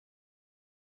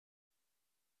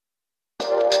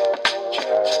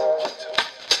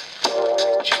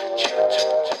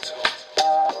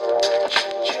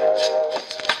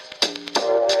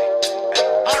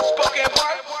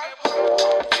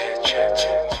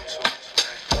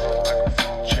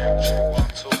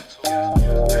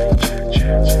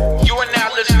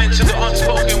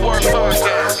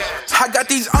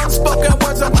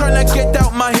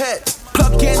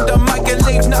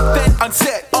on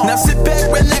set. Now sit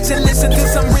back, relax, and listen to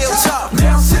some real talk.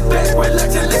 Now sit back,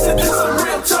 relax, and listen to some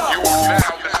real talk. You are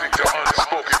now listening to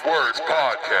Unspoken Words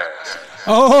Podcast.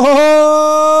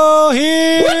 Oh,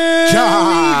 here we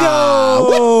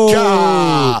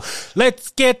go.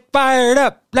 Let's get fired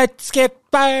up. Let's get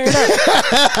fired up.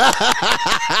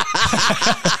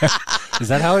 Is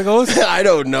that how it goes? I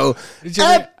don't know.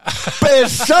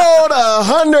 Episode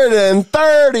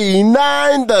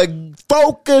 139, the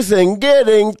Focus and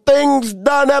Getting Things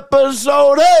Done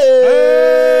episode.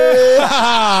 Hey.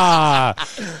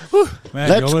 Man,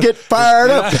 let's get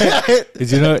fired up.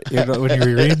 Did you know when you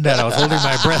were reading that, I was holding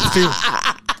my breath too.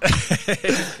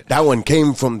 That one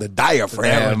came from the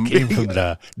diaphragm. That one came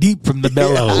from deep from the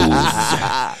bellows.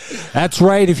 That's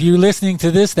right. If you're listening to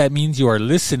this, that means you are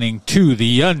listening to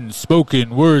the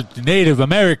Unspoken Words Native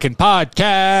American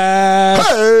podcast.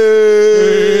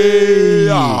 Hey.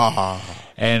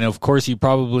 And of course, you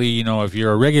probably, if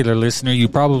you're a regular listener, you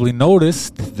probably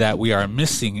noticed that we are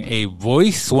missing a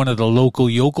voice. One of the local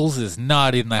yokels is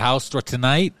not in the house for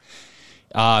tonight.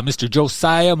 Mr.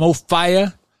 Josiah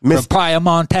Mofia from Pryor,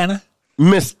 Montana.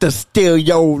 Mr. Steal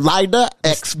Your Lighter,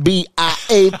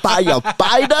 XBIA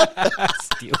firefighter.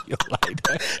 Steal Your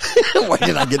Lighter. Where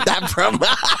did I get that from?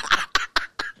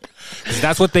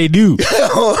 That's what they do.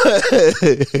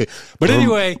 But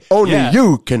anyway, only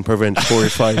you can prevent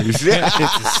forest fires.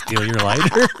 Steal your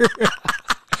lighter.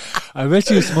 I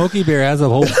bet you Smokey Bear has a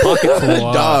whole pocket full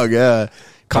of dog,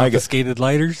 confiscated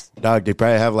lighters. Dog, they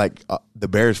probably have the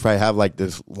bears probably have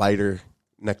this lighter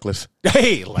necklace.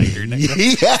 Hey, lighter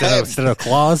necklace. Yeah. Instead of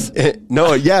claws?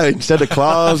 No, yeah, instead of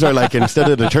claws or instead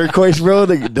of the turquoise, bro,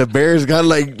 the bears got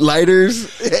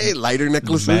lighters. Hey, lighter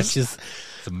necklaces. Matches.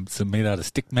 Some made out of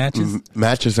stick matches.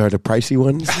 Matches are the pricey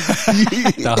ones.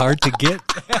 The hard to get.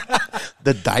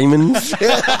 The diamonds.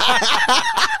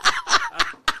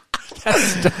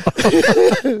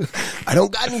 I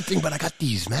don't got anything, but I got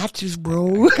these matches,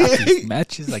 bro. I got these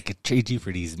matches. I could trade you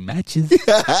for these matches.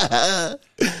 What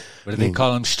do they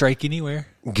call them? Strike anywhere.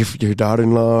 Give your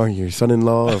daughter-in-law or your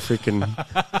son-in-law a freaking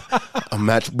a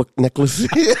matchbook necklace.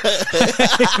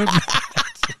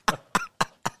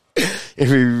 If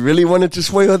you really wanted to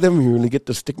spoil them, you really get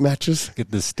the stick matches.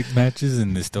 Get the stick matches,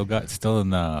 and they still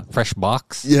in the fresh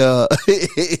box. Yeah.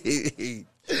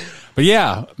 But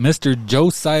yeah, Mr.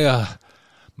 Josiah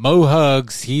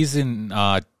Mohugs, he's in,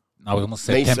 I almost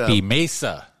said Tempe,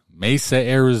 Mesa,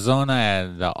 Arizona,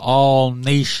 at the All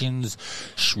Nations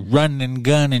Run and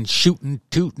Gun and Shooting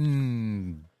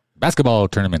Tootin' basketball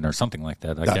tournament or something like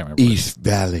that. I can't remember. East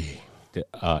Valley.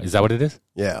 Is that what it is?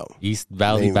 Yeah. East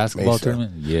Valley basketball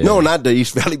tournament? Yeah. No, not the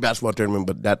East Valley basketball tournament,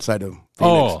 but that side of Phoenix.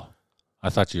 Oh, I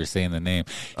thought you were saying the name.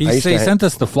 He sent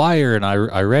us the flyer, and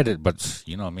I read it, but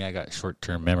you know me, I got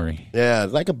short-term memory. Yeah,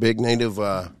 it's like a big native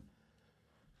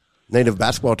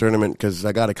basketball tournament because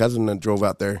I got a cousin that drove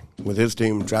out there with his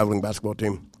team, traveling basketball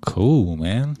team. Cool,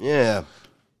 man. Yeah.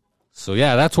 So,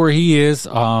 yeah, that's where he is.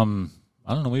 I don't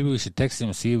know, maybe we should text him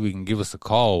and see if we can give us a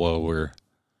call while we're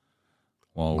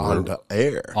on the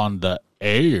air. On the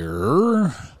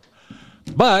air.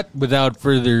 But without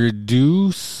further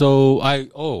ado,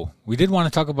 we did want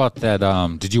to talk about that.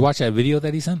 Did you watch that video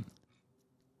that he sent?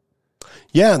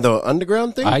 Yeah, the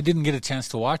underground thing? I didn't get a chance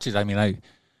to watch it. I mean,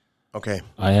 okay.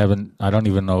 I don't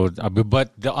even know.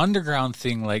 But the underground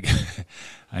thing,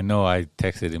 I know I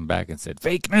texted him back and said,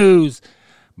 fake news.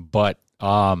 But,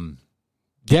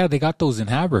 yeah, they got those in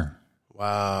Haber.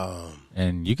 Wow.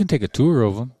 And you can take a tour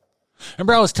of them.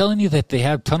 Remember I was telling you that they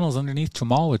have tunnels underneath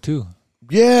Chamawa, too?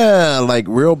 Yeah, like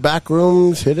real back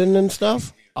rooms hidden and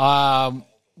stuff?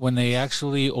 When they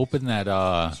actually open that,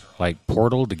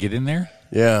 portal to get in there.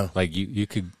 Yeah. You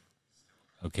could...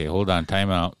 Okay, hold on.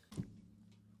 Time out.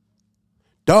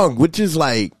 Dog, which is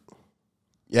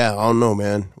yeah, I don't know,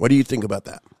 man. What do you think about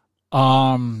that?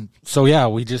 So, yeah,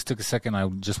 we just took a second. I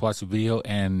just watched the video,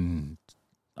 and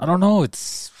I don't know.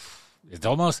 It's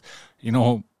almost, it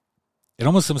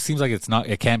almost seems like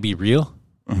it can't be real.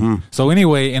 Mm-hmm. So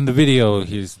anyway, in the video,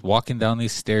 he's walking down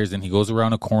these stairs and he goes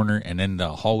around a corner and then the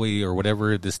hallway or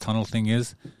whatever this tunnel thing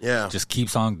is, just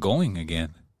keeps on going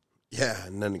again. Yeah,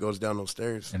 and then it goes down those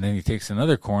stairs. And then he takes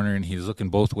another corner and he's looking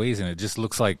both ways and it just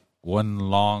looks like one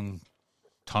long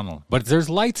tunnel. But there's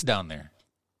lights down there.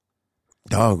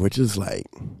 Dog, which is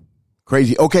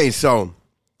crazy. Okay, so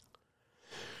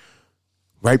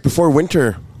right before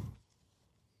winter...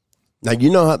 Now,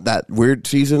 you know how that weird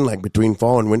season, between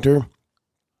fall and winter?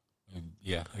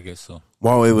 Yeah, I guess so.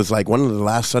 Well, it was one of the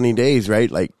last sunny days, right?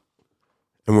 And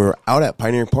we were out at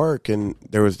Pioneer Park, and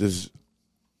there was this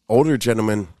older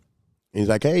gentleman. He's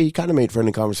like, hey, he kind of made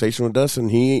friendly conversation with us, and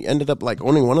he ended up,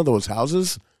 owning one of those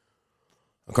houses.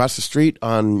 across the street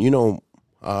on,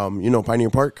 Pioneer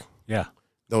Park. Yeah.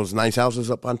 Those nice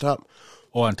houses up on top.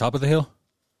 Oh, on top of the hill?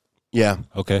 Yeah.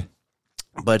 Okay.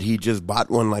 But he just bought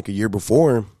one like a year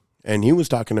before, and he was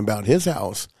talking about his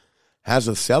house has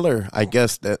a cellar. I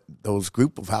guess that those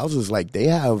group of houses, like, they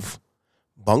have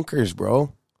bunkers,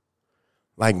 bro.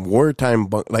 Like wartime,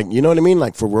 like, you know what I mean?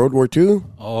 Like for World War II.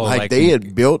 Oh, like they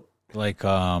had built. Like,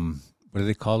 what do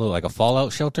they call it? Like a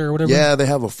fallout shelter or whatever? Yeah, they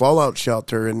have a fallout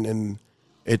shelter, and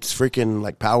it's freaking,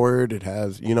 like, powered. It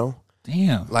has,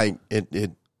 Damn. Like,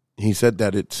 it he said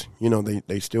that it's,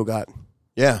 they still got,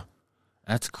 yeah.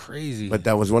 That's crazy. But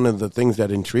that was one of the things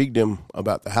that intrigued him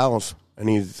about the house, and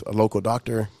he's a local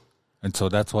doctor. And so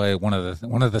that's why one of the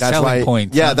That's selling why,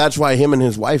 points. yeah, huh? that's why him and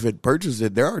his wife had purchased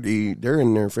it. They're in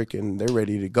there freaking, they're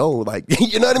ready to go. Like,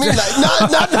 you know what I mean? Like,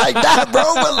 not like that,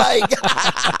 bro, but like,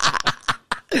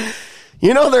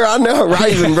 they're on the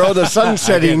horizon, bro. The sun's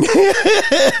setting.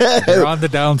 They're on the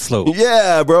downslope.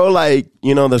 Yeah, bro. Like,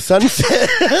 the sunset.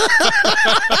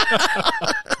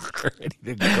 Ready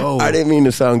to go. I didn't mean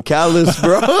to sound callous,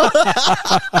 bro.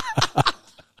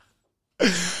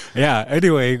 Yeah.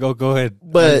 Anyway, go ahead.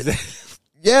 But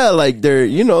yeah, like they're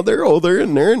older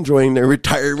and they're enjoying their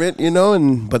retirement,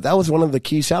 but that was one of the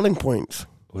key selling points.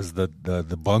 Was the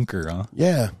bunker, huh?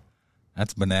 Yeah.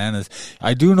 That's bananas.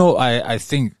 I do know. I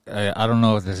think I don't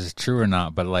know if this is true or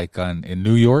not, but like in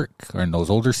New York or in those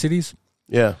older cities.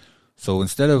 Yeah. So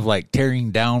instead of like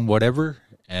tearing down whatever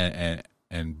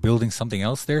and building something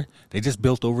else there, they just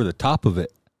built over the top of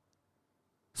it.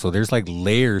 So there's like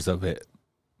layers of it.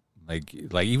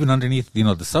 Like even underneath,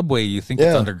 the subway, you think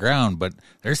it's underground, but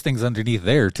there's things underneath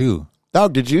there too.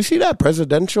 Dog, did you see that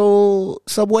presidential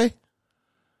subway?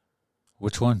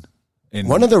 Which one?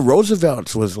 One of the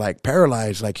Roosevelts was like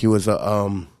paralyzed, like he was a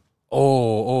I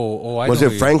was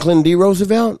it Franklin D.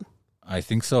 Roosevelt? I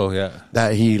think so, yeah.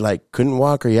 That he like couldn't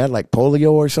walk, or he had like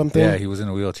polio or something. Yeah, he was in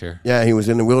a wheelchair. Yeah, he was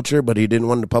in a wheelchair, but he didn't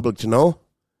want the public to know.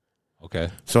 Okay.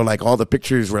 So like all the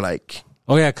pictures were like.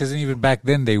 Oh yeah, because even back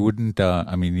then they wouldn't.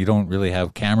 You don't really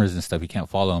have cameras and stuff. You can't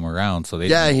follow him around, so they.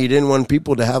 Yeah, he didn't want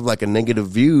people to have like a negative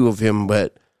view of him,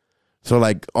 but so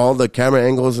like all the camera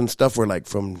angles and stuff were like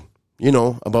from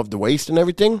above the waist and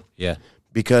everything. Yeah,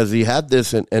 because he had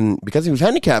this and because he was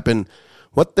handicapped, and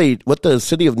what the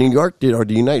city of New York did, or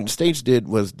the United States did,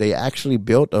 was they actually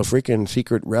built a freaking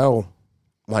secret rail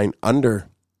line under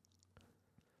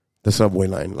the subway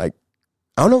line, like.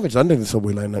 I don't know if it's under the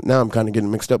subway line. Now I'm kind of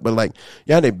getting mixed up, but like,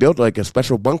 yeah, they built like a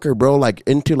special bunker, bro, like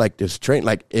into like this train.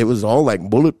 Like it was all like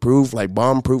bulletproof, like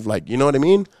bomb proof, like, you know what I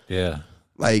mean? Yeah.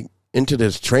 Like into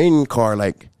this train car,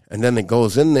 like, and then it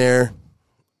goes in there,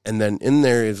 and then in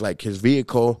there is like his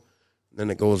vehicle, and then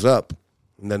it goes up,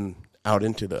 and then out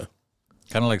into the.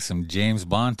 Kind of like some James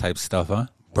Bond type stuff, huh?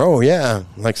 Bro, yeah.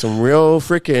 Like some real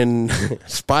freaking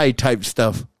spy type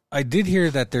stuff. I did hear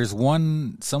that there's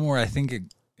one somewhere, I think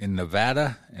in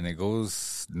Nevada, and it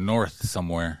goes north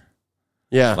somewhere.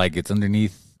 Yeah, like it's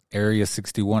underneath Area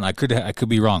 61. I could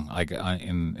be wrong, like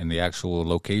in the actual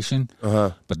location.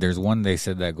 But there's one they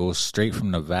said that goes straight from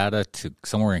Nevada to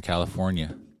somewhere in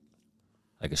California,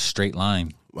 like a straight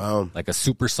line. Wow, like a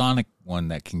supersonic one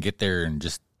that can get there in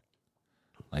just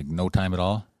like no time at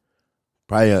all.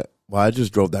 Probably. Well, I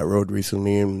just drove that road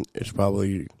recently, and it's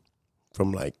probably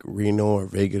from like Reno or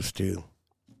Vegas to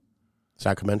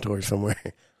Sacramento or somewhere.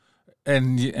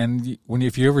 And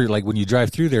if you ever when you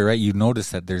drive through there, right, you notice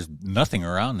that there's nothing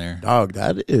around there. Dog,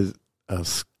 that is a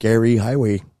scary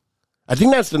highway. I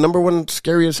think that's the number one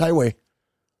scariest highway.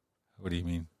 What do you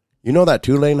mean? You know that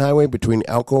 2-lane highway between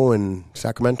Elko and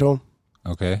Sacramento?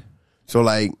 Okay. So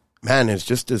like, man, it's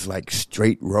just this like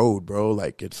straight road, bro.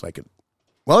 Like it's like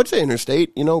it's an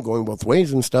interstate, going both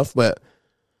ways and stuff. But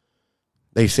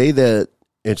they say that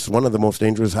it's one of the most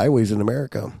dangerous highways in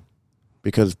America.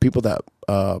 Because people that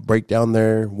break down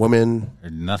there, women.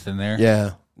 There's nothing there?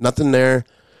 Yeah, nothing there.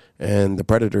 And the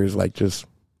predators, like, just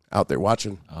out there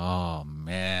watching. Oh,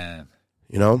 man.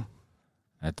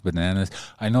 That's bananas.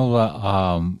 I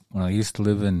know when I used to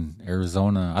live in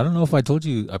Arizona, I don't know if I told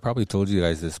you, I probably told you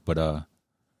guys this, but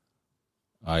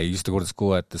I used to go to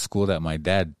school at the school that my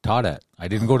dad taught at. I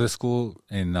didn't go to school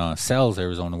in Sells,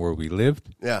 Arizona, where we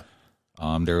lived. Yeah.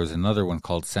 There was another one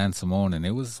called San Simon, and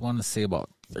it was, I want to say,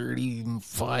 about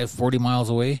 40 miles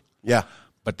away. Yeah.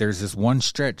 But there's this one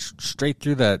stretch straight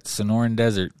through that Sonoran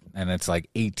Desert, and it's like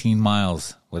 18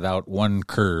 miles without one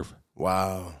curve.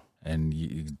 Wow. And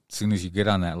as soon as you get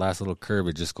on that last little curve,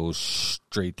 it just goes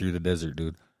straight through the desert,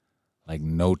 dude. Like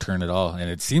no turn at all. And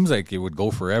it seems like it would go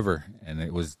forever. And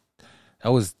that was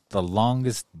the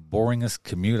longest, boringest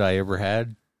commute I ever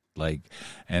had. Like,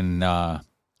 and our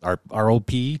old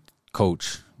PE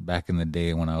coach back in the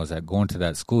day when I was going to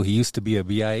that school. He used to be a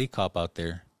BIA cop out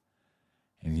there.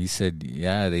 And he said,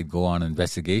 yeah, they'd go on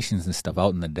investigations and stuff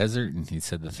out in the desert. And he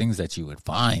said the things that you would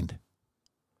find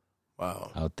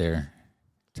out there.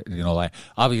 You know, like,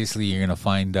 obviously you're going to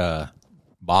find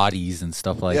bodies and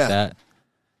stuff like that.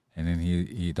 And then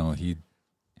he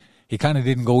kind of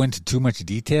didn't go into too much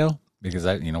detail because,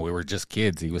 we were just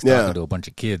kids. He was talking to a bunch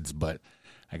of kids. But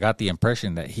I got the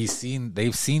impression that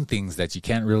they've seen things that you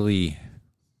can't really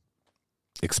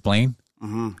explain.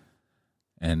 Mm-hmm.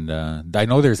 And I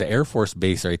know there's an Air Force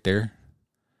base right there.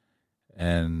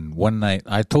 And one night,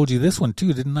 I told you this one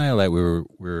too, didn't I? Like we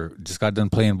were just got done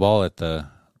playing ball at the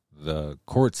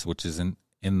courts, which is in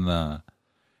the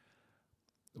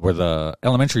where the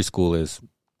elementary school is,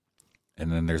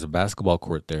 and then there's a basketball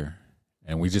court there.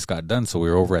 And we just got done, so we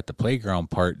were over at the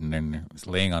playground part, and then it was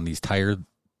laying on this tire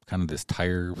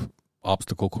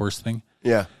obstacle course thing.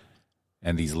 Yeah.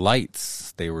 And these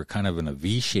lights, they were kind of in a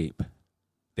V shape.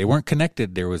 They weren't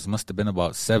connected. Must have been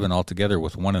about 7 altogether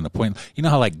with one in the point. You know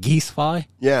how like geese fly?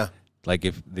 Yeah. Like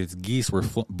if these geese were,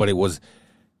 but it was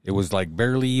like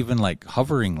barely even like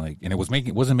hovering, like, and it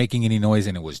wasn't making any noise,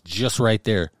 and it was just right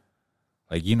there.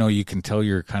 Like, you can tell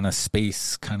your kind of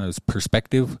space, kind of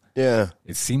perspective. Yeah.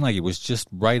 It seemed like it was just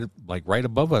right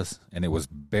above us, and it was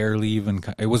barely even.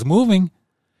 It was moving,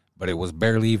 but it was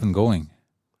barely even going.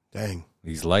 Dang.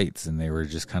 These lights, and they were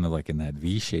just kind of like in that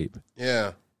V shape.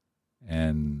 Yeah.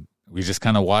 And we just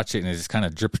kind of watched it, and it just kind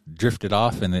of drifted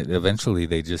off, and eventually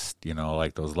they just,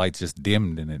 like those lights just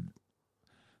dimmed, and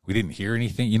we didn't hear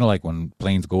anything. Like when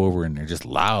planes go over and they're just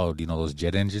loud, those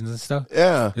jet engines and stuff.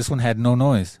 Yeah. This one had no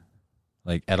noise,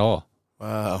 like at all.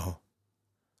 Wow.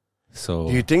 So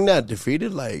do you think that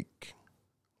defeated, like,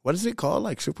 what is it called,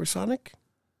 like supersonic?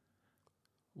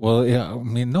 Well, yeah, I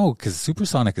mean, no, because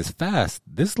supersonic is fast.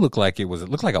 This looked like it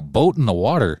looked like a boat in the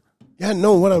water. Yeah,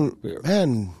 no, I don't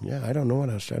know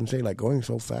what I was trying to say. Like going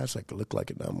so fast, like it looked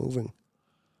like it not moving.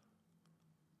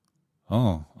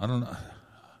 Oh, I don't know.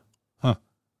 Huh.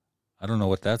 I don't know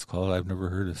what that's called. I've never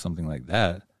heard of something like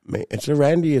that. It's a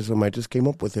Randyism. I just came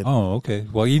up with it. Oh, okay.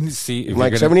 Well, you can see. If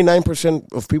like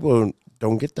 79% of people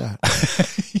don't get that.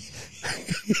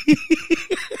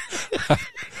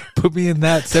 Put me in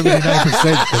that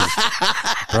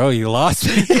 79%. Bro, you lost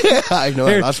me. Yeah, I know.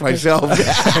 I lost myself.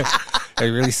 Are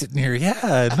you really sitting here?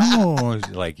 Yeah, no.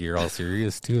 Like, you're all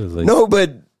serious, too. Like, no,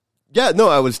 but,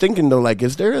 I was thinking, though, like,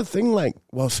 is there a thing like,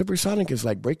 well, supersonic is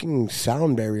like breaking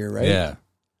sound barrier, right? Yeah.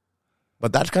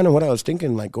 But that's kind of what I was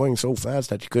thinking, like going so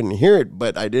fast that you couldn't hear it,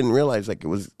 but I didn't realize, like, it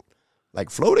was, like,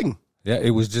 floating. Yeah,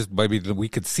 it was just, we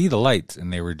could see the lights,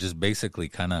 and they were just basically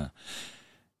kind of,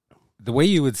 the way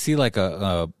you would see, like,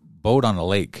 a boat on a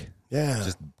lake. Yeah.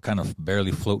 Just kind of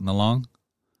barely floating along.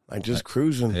 Like just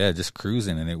cruising. Yeah, just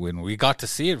cruising. And when we got to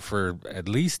see it for at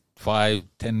least 5-10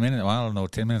 minutes. Well, I don't know,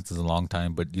 10 minutes is a long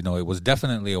time, but, it was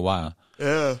definitely a while.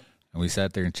 Yeah. And we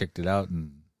sat there and checked it out.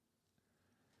 And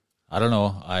I don't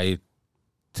know.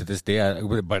 To this day,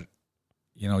 but,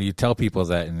 you tell people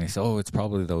that and they say, oh, it's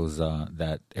probably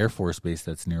that Air Force base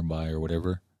that's nearby or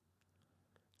whatever.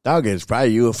 Dog, it's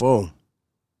probably UFO.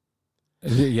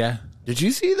 Yeah. Did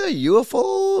you see the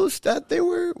UFOs that they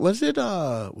were? Was it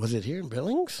here in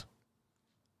Billings?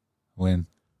 When?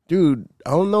 Dude, I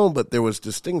don't know, but there was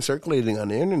this thing circulating on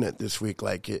the internet this week.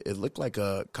 Like it looked like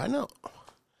a kind of.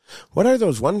 What are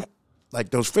those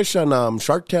like those fish on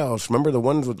Shark Tales? Remember the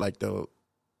ones with like the.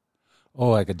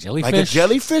 Oh, like a jellyfish. Like a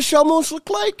jellyfish almost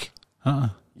looked like.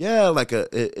 Yeah, like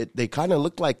they kind of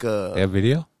looked like a. They have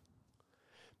video.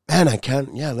 Man, I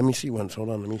can't. Yeah, let me see once. Hold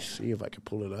on, let me see if I can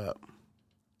pull it up.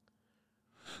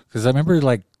 Because I remember,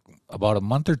 like, about a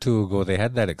month or two ago, they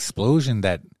had that explosion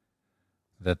that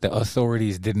the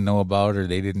authorities didn't know about or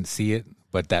they didn't see it.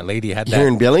 But that lady had that. Here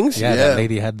in Billings? Yeah, that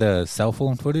lady had the cell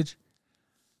phone footage.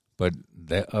 But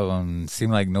that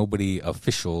seemed like nobody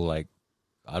official, like,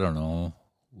 I don't know,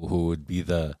 who would be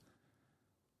the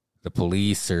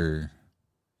police or,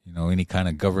 any kind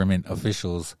of government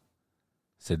officials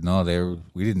said, no,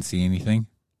 we didn't see anything.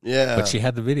 Yeah. But she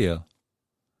had the video.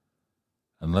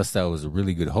 Unless that was a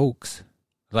really good hoax.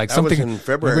 Like that something was in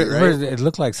February, right? It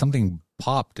looked like something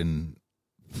popped and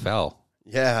fell.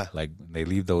 Yeah. Like they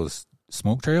leave those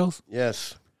smoke trails?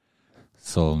 Yes.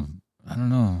 So, I don't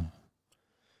know.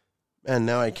 Man,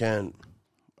 now I can't.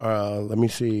 Let me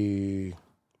see.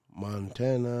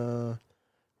 Montana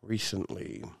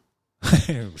recently.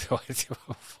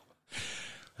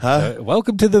 Huh?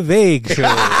 Welcome to the Vague Show.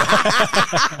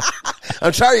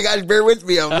 I'm sorry, you guys. Bear with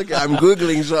me. I'm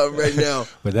Googling something right now.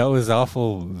 But that was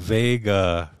awful vague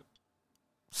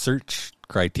search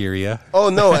criteria. Oh,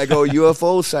 no, I go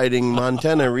UFO sighting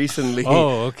Montana recently.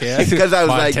 Oh, okay. Because I was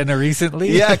Montana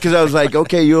recently? Yeah, because I was like,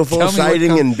 okay, UFO Tell me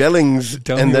sighting what in Billings.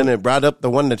 Tell And me then what- it brought up the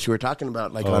one that you were talking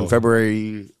about, like on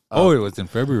February. Oh, it was in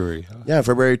February. Huh? Yeah,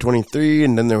 February 23.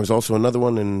 And then there was also another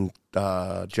one in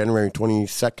January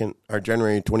 22nd or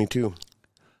January 22.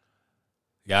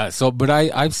 Yeah, but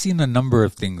I've seen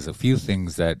a few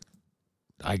things that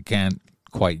I can't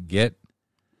quite get.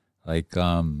 Like,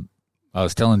 I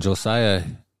was telling Josiah,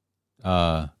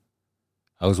 I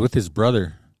was with his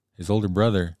brother, his older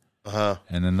brother,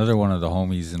 and another one of the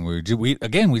homies, and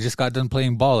we just got done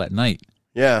playing ball at night.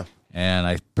 Yeah. And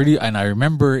I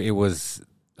remember it was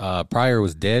Pryor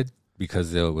was dead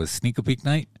because it was Sneak a Peek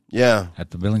night. Yeah.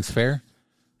 At the Billings Fair.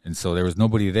 And so there was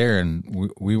nobody there,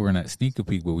 and we weren't at Sneak a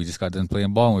Peek, but we just got done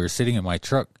playing ball, and we were sitting in my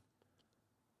truck.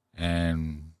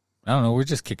 And I don't know, we're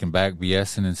just kicking back,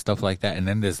 BSing and stuff like that. And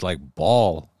then this like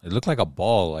ball, it looked like a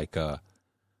ball, like a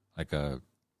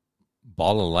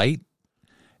ball of light.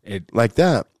 Like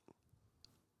that.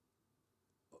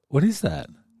 What is that?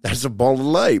 That's a ball of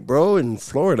light, bro, in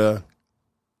Florida.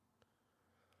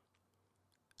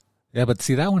 Yeah, but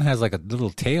see, that one has like a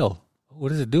little tail.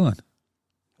 What is it doing?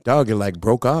 Dog, it like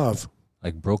broke off.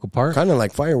 Like broke apart? Kind of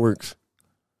like fireworks.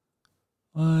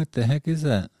 What the heck is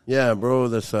that? Yeah, bro,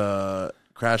 this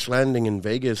crash landing in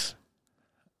Vegas.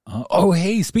 Oh,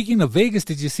 hey, speaking of Vegas,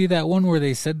 did you see that one where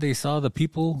they said they saw the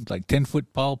people, like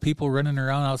 10-foot tall people running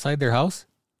around outside their house?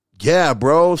 Yeah,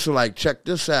 bro. So, like, check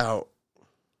this out.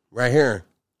 Right here.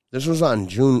 This was on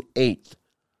June 8th.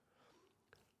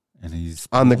 And he's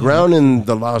on the ground in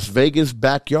the Las Vegas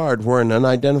backyard where an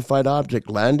unidentified object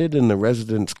landed, and the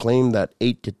residents claimed that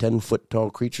 8 to 10 foot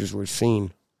tall creatures were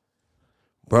seen.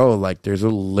 Bro, like there's a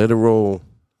literal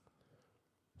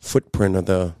footprint of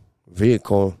the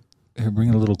vehicle. Here, bring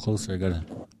it a little closer. I gotta.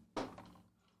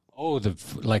 Oh,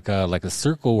 like a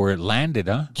circle where it landed,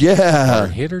 huh? Yeah, or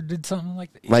hit or did something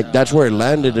like that. Like that's where it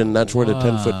landed, and that's where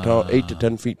the 8 to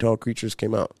 10 feet tall creatures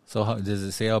came out. So does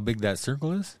it say how big that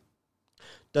circle is?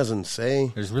 Doesn't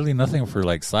say. There's really nothing for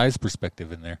like size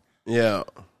perspective in there. Yeah,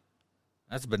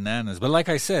 that's bananas. But like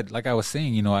I said, like I was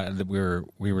saying, you know,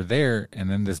 we were there, and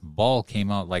then this ball came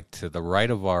out like to the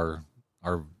right of our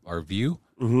view,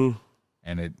 and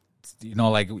it, you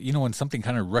know, like you know when something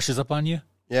kind of rushes up on you,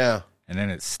 yeah, and then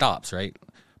it stops, right?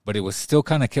 But it was still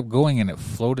kind of kept going, and it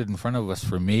floated in front of us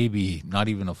for maybe not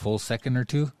even a full second or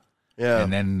two. Yeah,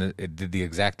 and then it did the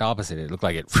exact opposite. It looked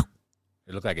like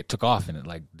it took off, and it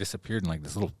like disappeared in like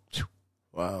this little.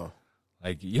 Wow.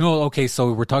 Like, you know, okay,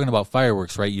 so we're talking about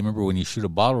fireworks, right? You remember when you shoot a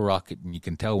bottle rocket and you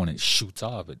can tell when it shoots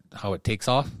off, how it takes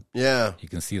off? Yeah. You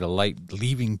can see the light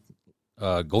leaving,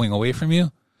 going away from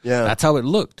you. Yeah. That's how it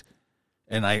looked.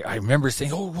 And I remember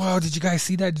saying, oh, wow, did you guys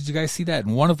see that? Did you guys see that?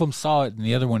 And one of them saw it and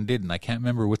the other one didn't. I can't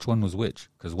remember which one was which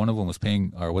because one of them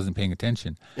wasn't paying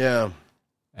attention. Yeah.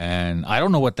 And I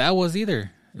don't know what that was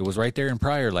either. It was right there in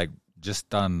Pryor, like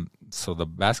just on, so the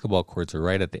basketball courts are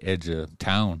right at the edge of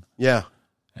town. Yeah.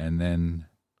 And then,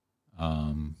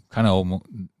 kind of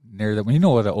near that. You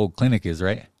know where the old clinic is,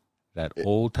 right? That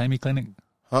old timey clinic,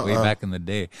 way back in the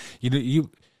day.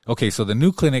 Okay. So the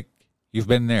new clinic, you've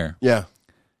been there, yeah.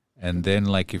 And then,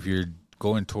 like, if you're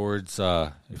going towards,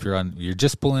 you're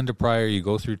just pulling into Pryor, you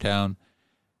go through town,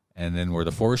 and then where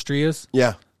the forestry is,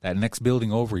 yeah, that next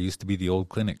building over used to be the old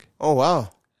clinic. Oh wow,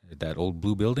 that old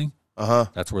blue building.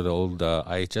 That's where the old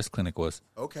IHS clinic was.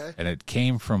 Okay. And it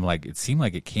came from it seemed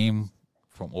like it came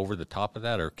from over the top of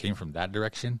that or came from that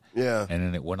direction. Yeah. And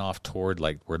then it went off toward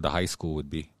like where the high school would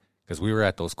be. Because we were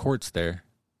at those courts there,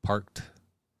 parked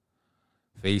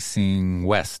facing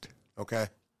west. Okay.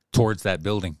 Towards that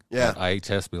building. Yeah. That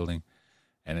IHS building.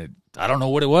 And I don't know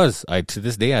what it was. To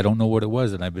this day, I don't know what it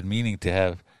was. And I've been meaning to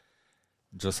have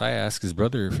Josiah ask his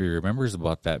brother if he remembers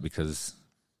about that because,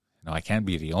 I can't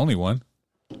be the only one.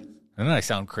 And then I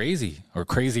sound crazy or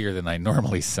crazier than I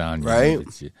normally sound. Right.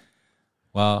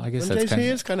 Well, I guess Sometimes that's he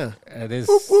is kind of it is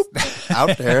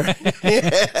out there.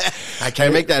 I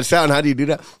can't make that sound. How do you do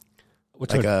that?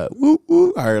 What's like a whoop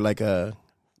whoop or like a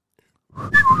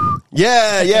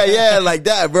yeah, like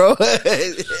that, bro.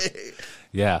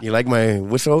 Yeah. You like my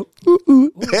whistle? Ooh,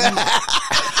 ooh. Is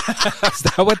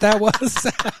that what that was?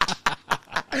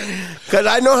 Because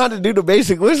I know how to do the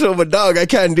basic whistle, but dog, I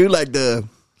can't do like the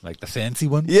fancy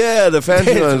one. Yeah, the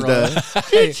fancy ones.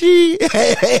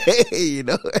 You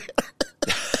know.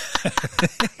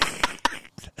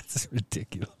 That's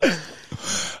ridiculous.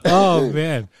 Oh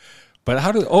man.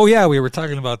 But we were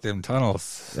talking about them tunnels.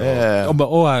 So, yeah.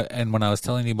 And when I was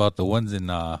telling you about the ones in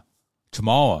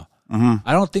Chamawa,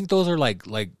 I don't think those are like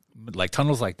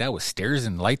tunnels like that with stairs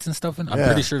and lights and stuff. I'm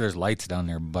pretty sure there's lights down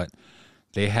there, but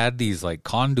they had these like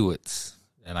conduits,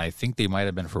 and I think they might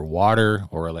have been for water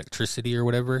or electricity or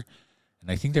whatever. And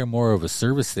I think they're more of a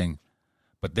service thing.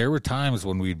 But there were times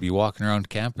when we'd be walking around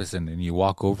campus and then you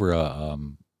walk over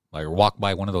walk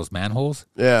by one of those manholes.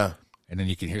 Yeah. And then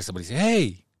you can hear somebody say,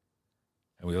 "Hey."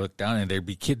 And we look down and there'd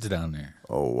be kids down there.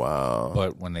 Oh, wow.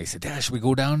 But when they said, "Dad, should we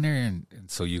go down there?" And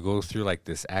so you go through like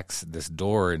this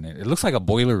door, and it looks like a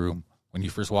boiler room when you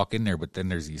first walk in there, but then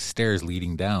there's these stairs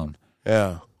leading down.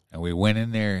 Yeah. And we went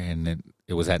in there, and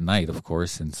it was at night, of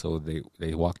course, and so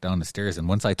they walked down the stairs. And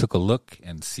once I took a look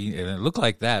and see, and it looked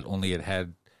like that, only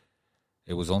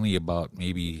it was only about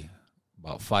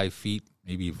 5 feet,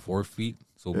 maybe 4 feet.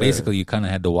 So basically you kind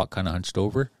of had to walk kind of hunched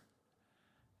over.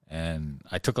 And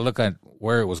I took a look at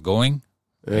where it was going,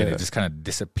 and it just kind of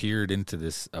disappeared into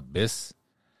this abyss.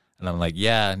 And I'm like,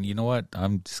 yeah, and you know what?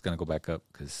 I'm just going to go back up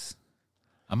because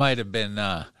I might have been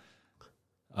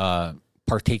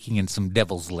partaking in some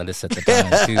devil's lettuce at the time,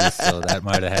 too. So that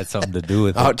might have had something to do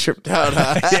with it. Oh, tripped out,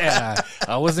 huh? Yeah,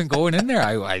 I wasn't going in there.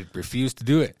 I refused to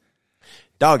do it.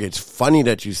 Dog, it's funny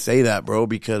that you say that, bro,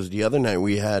 because the other night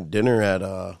we had dinner at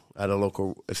a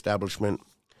local establishment,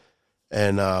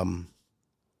 and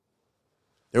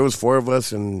there was 4 of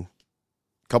us, and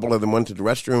a couple of them went to the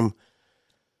restroom.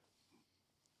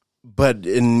 But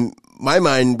in my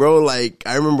mind, bro, like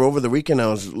I remember over the weekend I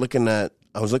was looking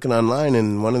online,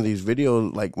 and one of these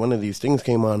videos, like one of these things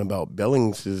came on about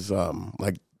Billings is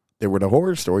like they were the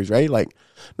horror stories, right? Like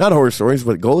not horror stories,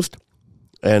 but ghost.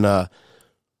 And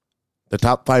the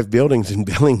top 5 buildings in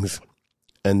Billings,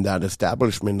 and that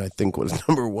establishment I think was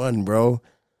number 1, bro.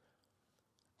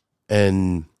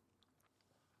 And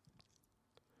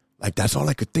like, that's all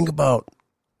I could think about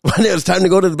when it was time to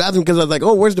go to the bathroom, because I was like,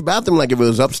 oh, where's the bathroom? Like, if it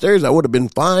was upstairs, I would have been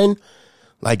fine,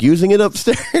 like, using it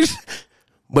upstairs.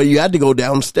 But you had to go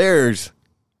downstairs.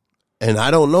 And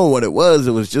I don't know what it was.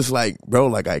 It was just like, bro,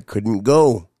 like, I couldn't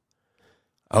go.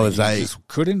 I was like, just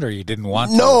couldn't, or you didn't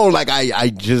want to? No, like, I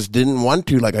just didn't want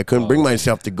to. Like, I couldn't bring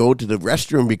myself to go to the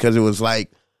restroom because it was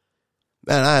like,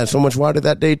 man, I had so much water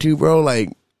that day, too, bro.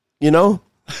 Like, you know?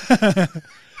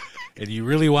 And you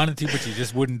really wanted to, but you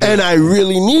just wouldn't do it. And I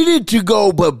really needed to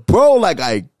go, but bro, like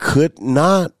I could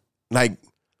not. Like,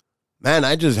 man,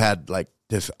 I just had like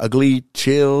this ugly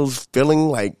chills feeling.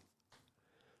 Like,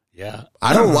 yeah,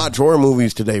 I don't watch horror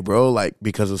movies today, bro, like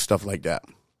because of stuff like that.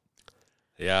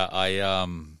 Yeah,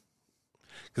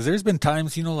 because there's been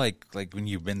times, you know, like when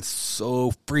you've been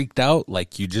so freaked out,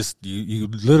 like you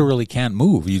literally can't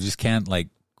move. You just can't like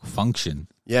function.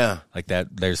 Yeah. Like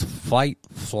that. There's fight,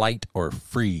 flight, or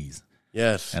freeze.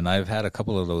 Yes. And I've had a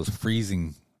couple of those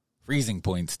freezing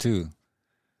points too.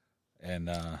 And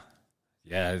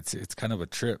yeah, it's kind of a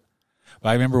trip. But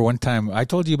I remember one time, I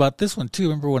told you about this one too.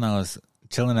 Remember when I was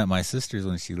chilling at my sister's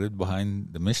when she lived behind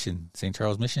the mission, St.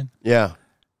 Charles Mission? Yeah.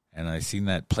 And I seen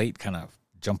that plate kind of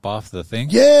jump off the thing.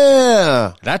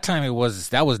 Yeah. That time that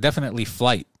was definitely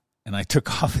flight. And I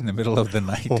took off in the middle of the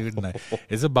night, dude. And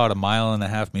it's about 1.5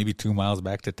 miles, maybe 2 miles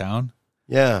back to town.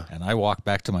 Yeah. And I walked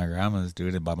back to my grandma's,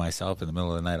 dude, and by myself in the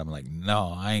middle of the night. I'm like,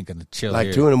 no, I ain't going to chill like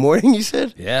here. 2 a.m, you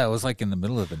said? Yeah, it was like in the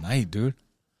middle of the night, dude.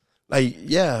 Like,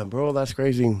 yeah, bro, that's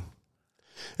crazy.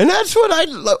 And that's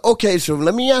what okay, so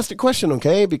let me ask the question,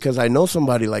 okay? Because I know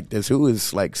somebody like this who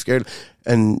is like scared.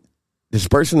 And this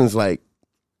person is like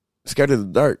scared of the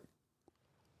dark.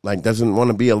 Like doesn't want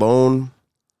to be alone.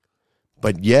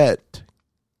 But yet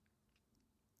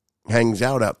hangs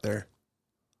out there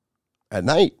at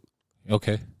night.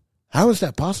 Okay. How is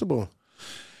that possible?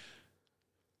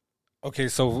 Okay,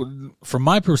 so from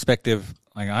my perspective,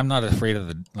 like I'm not afraid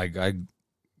of I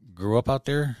grew up out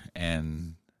there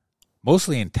and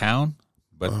mostly in town,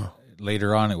 but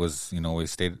later on it was, you know, we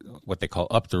stayed what they call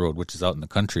up the road, which is out in the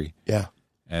country. Yeah.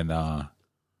 And I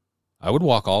would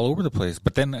walk all over the place.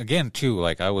 But then again, too,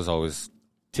 like I was always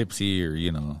tipsy or,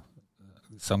 you know,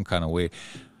 some kind of way.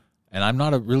 And I'm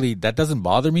not that doesn't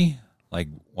bother me. Like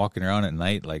walking around at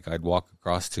night, like I'd walk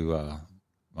across to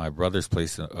my brother's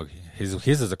place. His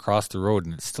is across the road,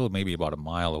 and it's still maybe about 1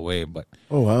 mile away. But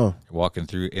oh wow, you're walking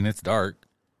through, and it's dark.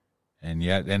 And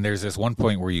yet, and there's this one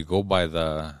point where you go by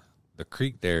the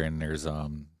creek there, and there's I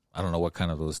don't know what kind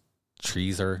of those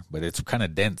trees are, but it's kind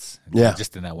of dense. Yeah,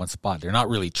 just in that one spot. They're not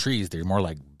really trees; they're more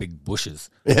like big bushes.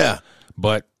 Yeah,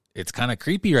 but it's kind of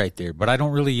creepy right there, but I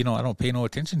don't really, you know, I don't pay no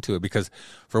attention to it because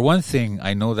for one thing,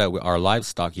 I know that our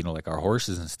livestock, you know, like our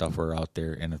horses and stuff are out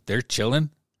there. And if they're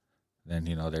chilling, then,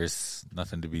 you know, there's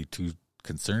nothing to be too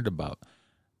concerned about.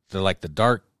 They're like the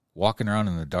dark, walking around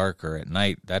in the dark or at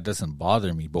night, that doesn't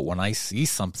bother me. But when I see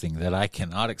something that I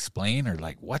cannot explain or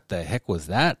like, what the heck was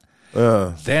that?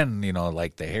 Then, you know,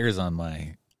 like the hairs on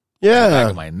my Yeah. the back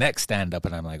of my neck stand up,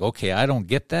 and I'm like, okay, I don't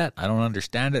get that. I don't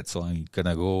understand it, so I'm going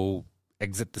to go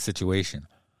exit the situation.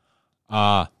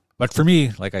 But for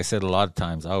me, like I said, a lot of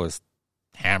times I was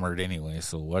hammered anyway,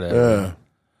 so whatever. Yeah.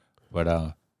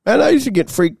 But Man, I used to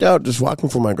get freaked out just walking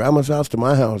from my grandma's house to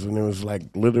my house, and it was like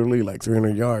literally like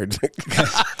 300 yards.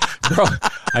 bro,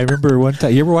 I remember one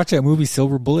time. You ever watch that movie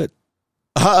Silver Bullet?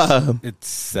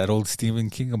 It's that old Stephen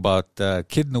King about the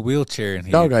kid in a wheelchair,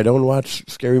 and Dog, I don't watch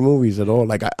scary movies at all.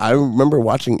 Like I remember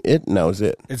watching it, and that was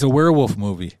it. it's a werewolf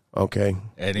movie. Okay.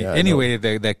 And Yeah, I anyway,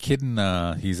 that kid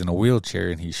he's in a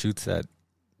wheelchair, and he shoots that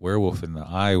werewolf in the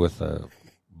eye with a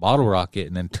bottle rocket,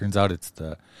 and then turns out it's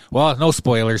no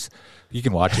spoilers. You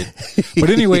can watch it. But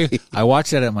anyway, I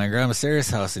watched that at my grandma Sarah's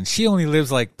house, and she only lives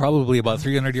like probably about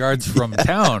 300 yards from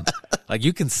town. Like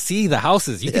you can see the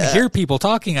houses. You can hear people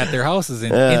talking at their houses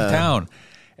in town.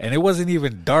 And it wasn't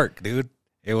even dark, dude.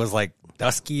 It was like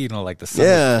dusky, like the sun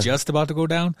was just about to go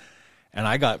down. And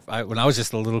when I was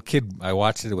just a little kid, I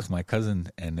watched it with my cousin.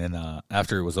 And then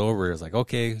after it was over, it was like,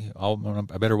 okay,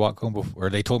 I better walk home before, or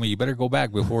they told me you better go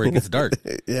back before it gets dark.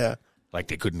 Yeah. Like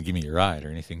they couldn't give me a ride or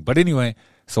anything. But anyway,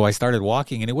 so I started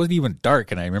walking, and it wasn't even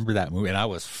dark. And I remember that movie, and I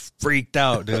was freaked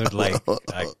out, dude. Like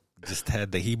I just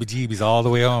had the heebie-jeebies all the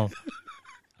way home.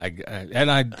 I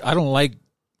don't like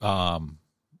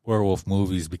werewolf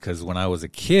movies because when I was a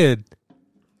kid,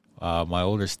 my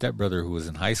older stepbrother, who was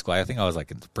in high school, I think I was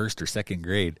like in first or second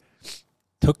grade,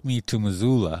 took me to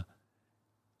Missoula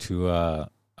to a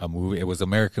movie. It was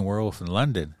American Werewolf in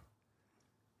London.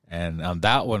 And on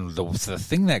that one, the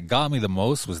thing that got me the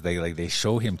most was they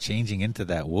show him changing into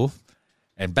that wolf.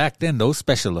 And back then, those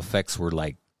special effects were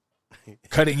like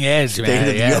cutting edge,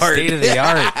 man. State of the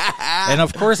art. And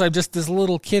of course, I'm just this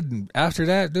little kid. And after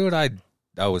that, dude, I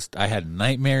had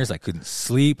nightmares. I couldn't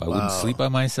sleep. I wouldn't sleep by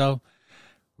myself.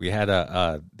 We had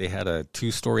they had a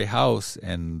 2-story house,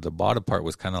 and the bottom part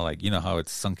was kind of like, how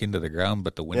it's sunk into the ground,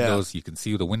 but the windows, you can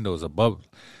see the windows above.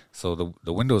 So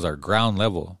the windows are ground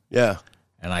level. Yeah.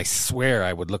 And I swear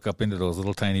I would look up into those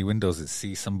little tiny windows and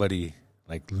see somebody,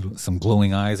 like some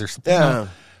glowing eyes or something. Yeah.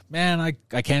 Man, I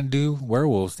can't do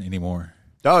werewolves anymore.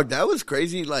 Dog, that was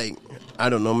crazy. Like, I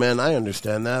don't know, man. I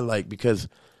understand that. Like, because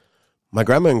my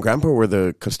grandma and grandpa were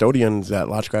the custodians at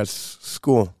Lodgegrass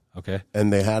School. Okay.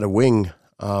 And they had a wing.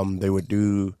 They would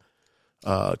do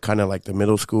kind of like the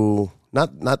middle school.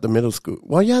 Not the middle school.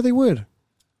 Well, yeah, they would.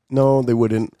 No, they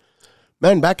wouldn't.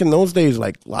 Man, back in those days,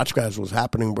 like, Lodgegrass was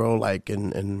happening, bro. Like,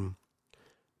 and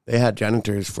they had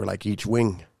janitors for, like, each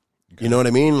wing. Okay. You know what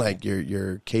I mean? Like,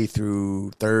 your K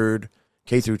through 3rd,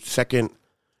 K through 2nd,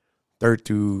 3rd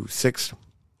through 6th,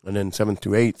 and then 7th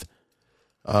through 8th.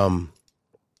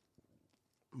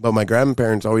 But my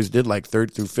grandparents always did, like,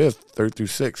 3rd through 5th, 3rd through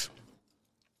 6th.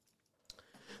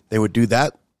 They would do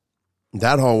that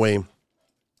hallway.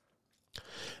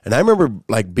 And I remember,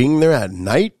 like, being there at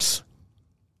night,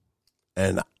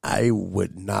 and I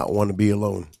would not want to be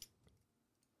alone.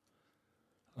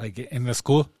 Like in the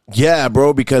school? Yeah,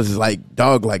 bro, because like,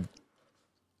 dog, like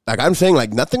I'm saying,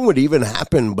 like nothing would even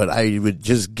happen, but I would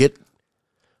just get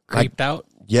creeped out.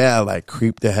 Yeah, like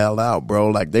creeped the hell out, bro.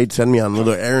 Like they'd send me on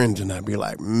little errands, and I'd be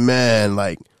like, man,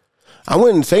 like I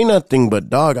wouldn't say nothing, but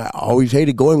dog, I always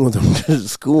hated going with them to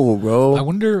school, bro. I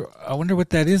wonder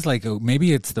what that is like.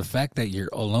 Maybe it's the fact that you're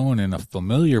alone in a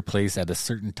familiar place at a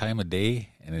certain time of day,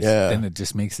 and then it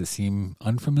just makes it seem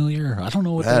unfamiliar. I don't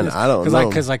know what that is. I don't know.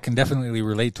 Because I can definitely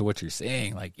relate to what you're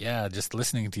saying. Like, yeah, just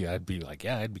listening to you, I'd be like,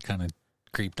 yeah, I'd be kind of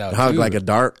creeped out too. Like a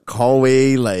dark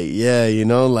hallway, like, yeah,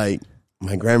 like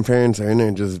my grandparents are in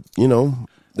there just,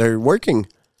 they're working.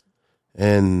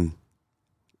 And,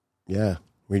 yeah.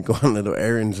 We'd go on little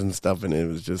errands and stuff, and it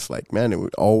was just like, man,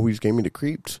 it always gave me the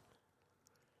creeps.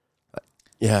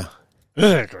 Yeah.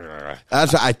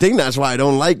 I think that's why I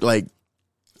don't like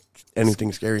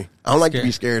anything scary. I don't like to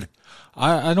be scared.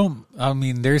 I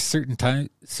mean, there's certain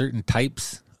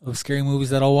types of scary movies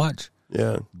that I'll watch.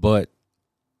 Yeah. But,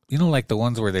 like the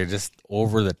ones where they're just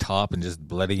over the top and just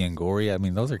bloody and gory. I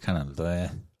mean, those are kind of,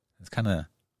 it's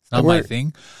not my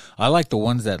thing. I like the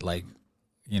ones that like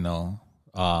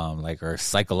are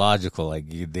psychological, like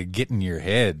they get in your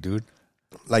head, dude.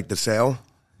 Like The Sale?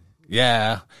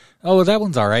 Yeah. Oh, well, that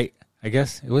one's all right, I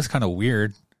guess. It was kind of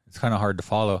weird. It's kind of hard to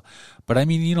follow. But I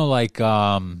mean, like,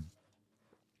 let's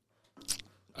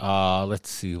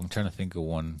see. I'm trying to think of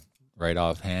one right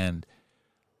offhand.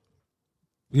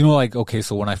 Like, okay,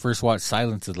 so when I first watched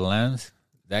Silence of the Lambs,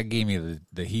 that gave me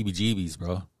the heebie-jeebies,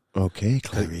 bro. Okay,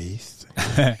 Clarice.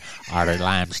 Are the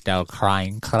lambs still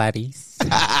crying, Clarice?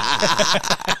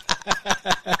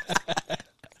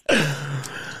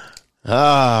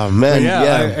 Oh, man,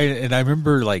 yeah. And I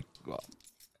remember, like,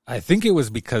 I think it was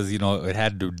because, it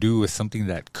had to do with something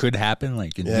that could happen,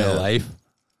 like in real life.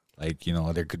 Like,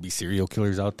 there could be serial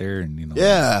killers out there and,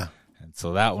 Yeah. And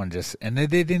so that one and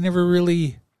they never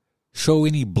really show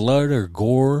any blood or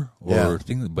gore or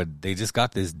things, but they just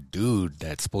got this dude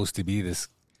that's supposed to be this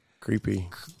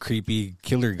creepy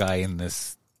killer guy in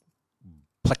this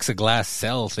plexiglass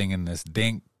cell thing in this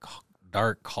dank,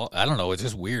 dark hall. I don't know. It's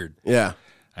just weird. Yeah.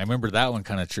 I remember that one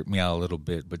kind of tripped me out a little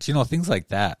bit. But, things like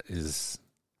that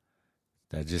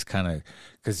just kind of,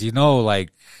 because,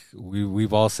 like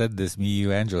we've all said this, me,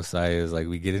 you, and Josiah, is like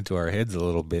we get into our heads a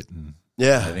little bit. And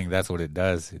I think that's what it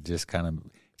does. It just kind of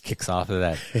kicks off of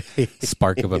that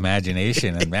spark of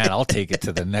imagination. And, man, I'll take it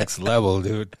to the next level,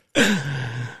 dude.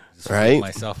 Right?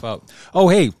 Myself out. Oh,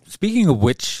 hey, speaking of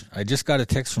which, I just got a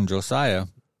text from Josiah.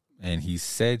 And he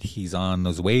said he's on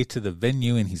his way to the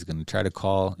venue, and he's going to try to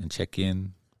call and check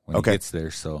in when he gets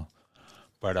there. So,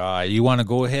 but you want to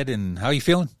go ahead and how you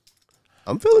feeling?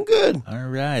 I'm feeling good. All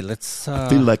right, let's. I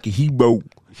feel like a hero.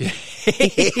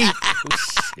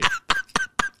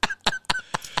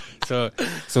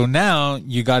 So now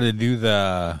you got to do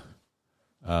the.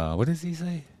 What does he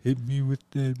say? Hit me with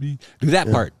that beat. Do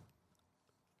that part.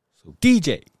 So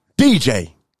DJ.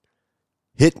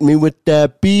 Hit me with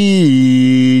that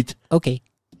beat. Okay.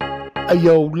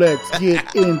 Yo, let's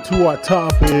get into our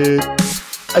topic.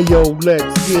 Yo,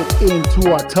 let's get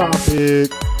into our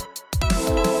topic.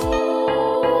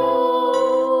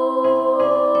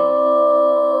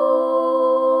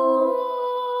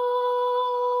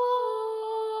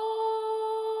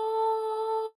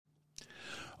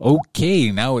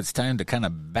 Okay, now it's time to kind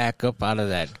of back up out of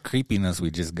that creepiness we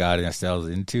just got ourselves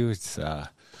into. It's got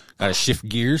to shift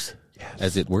gears,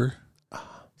 as it were.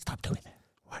 Stop doing that.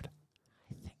 What?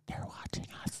 I think they're watching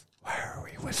us. Why are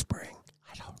we whispering?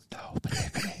 I don't know, but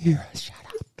they're going to hear us. Shut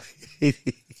up.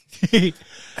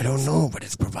 I don't know, but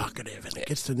it's provocative and it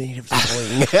gets the natives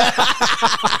going.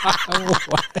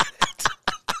 What?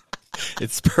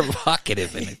 It's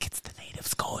provocative and it gets the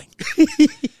natives going.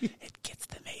 It gets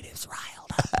the natives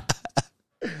riled up.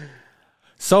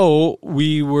 So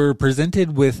we were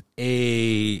presented with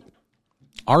a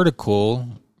article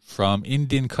from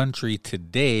Indian Country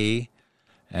Today,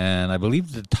 and I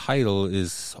believe the title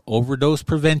is Overdose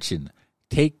Prevention.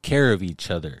 Take care of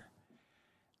each other.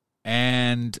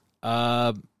 And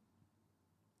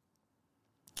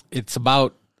it's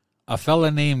about a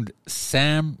fella named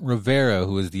Sam Rivera,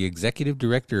 who is the executive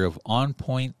director of On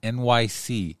Point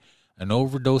NYC, an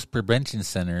overdose prevention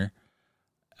center.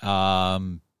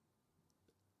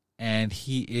 And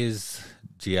he is,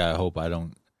 I hope I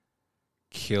don't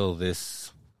kill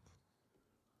this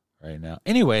right now.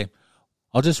 Anyway,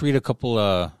 I'll just read a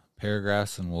couple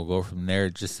paragraphs and we'll go from there.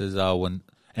 It just says, and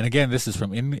again, this is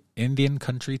from Indian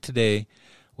Country Today.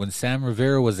 When Sam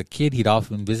Rivera was a kid, he'd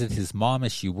often visit his mom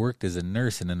as she worked as a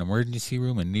nurse in an emergency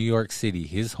room in New York City,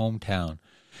 his hometown.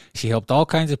 She helped all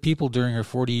kinds of people during her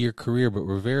 40-year career, but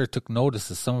Rivera took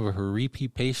notice of some of her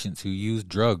repeat patients who used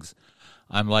drugs.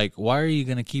 I'm like, why are you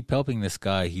going to keep helping this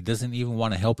guy? He doesn't even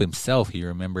want to help himself, he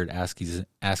remembered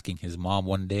asking his mom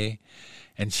one day.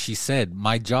 And she said,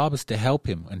 my job is to help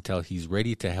him until he's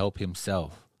ready to help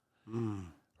himself.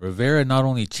 Rivera not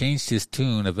only changed his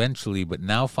tune eventually, but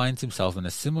now finds himself in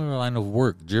a similar line of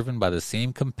work, driven by the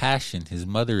same compassion his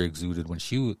mother exuded when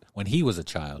he was a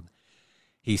child.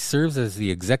 He serves as the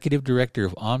executive director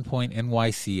of On Point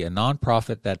NYC, a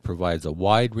nonprofit that provides a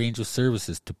wide range of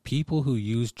services to people who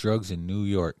use drugs in New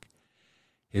York.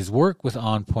 His work with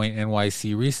On Point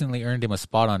NYC recently earned him a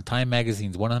spot on Time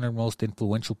Magazine's 100 Most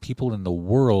Influential People in the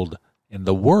World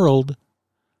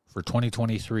for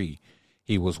 2023.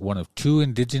 He was one of 2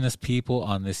 indigenous people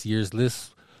on this year's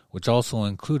list, which also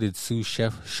included sous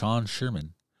chef Sean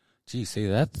Sherman. Gee, say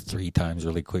that 3 times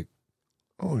really quick.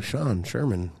 Oh, Sean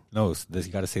Sherman. No, you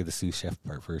got to say the sous chef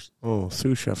part first. Oh,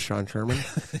 sous chef Sean Sherman.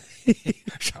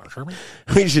 Sean Sherman?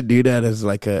 We should do that as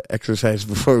like a exercise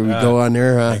before we go on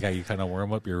there. Like how you kind of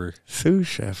warm up your sous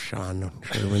chef Sean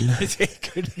Sherman. I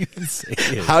couldn't even say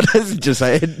it. How does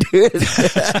Josiah do it?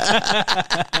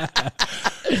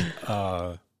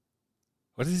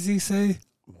 What does he say?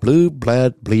 Blue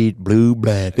blood, bleed blue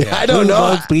blood. Yeah, I don't know.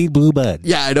 Blood, bleed blue blood.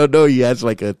 Yeah, I don't know. He has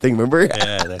like a thing, remember?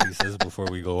 Yeah, that he says before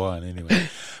we go on. Anyway,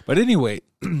 but anyway,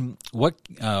 what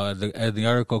the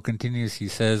article continues. He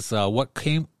says, "What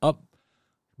came up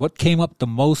the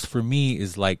most for me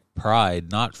is like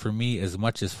pride, not for me as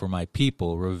much as for my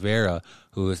people." Rivera,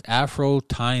 who is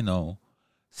Afro-Taino,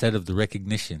 said of the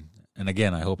recognition. And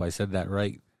again, I hope I said that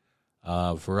right.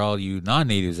 For all you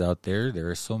non-natives out there, there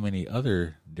are so many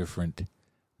other different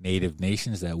native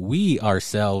nations that we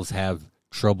ourselves have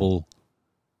trouble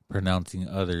pronouncing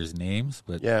others' names,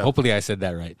 but Yeah. hopefully I said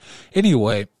that right.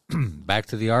 Anyway, back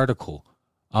to the article.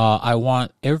 I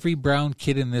want every brown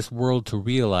kid in this world to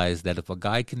realize that if a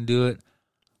guy can do it,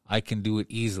 I can do it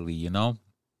easily, you know?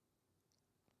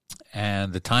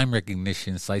 And the time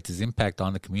recognition cites his impact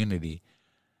on the community.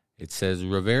 It says,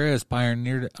 Rivera has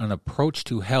pioneered an approach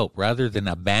to help rather than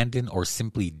abandon or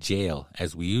simply jail,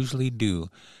 as we usually do.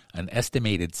 An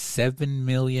estimated 7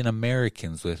 million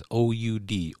Americans with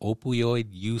OUD, opioid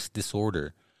use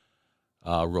disorder,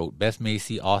 wrote Beth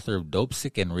Macy, author of Dope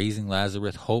Sick and Raising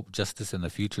Lazarus, Hope, Justice, and the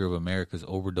Future of America's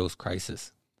Overdose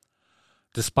Crisis.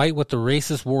 Despite what the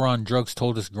racist war on drugs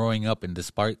told us growing up, and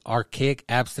despite archaic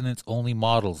abstinence-only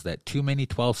models that too many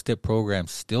 12-step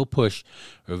programs still push,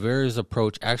 Rivera's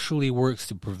approach actually works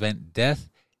to prevent death,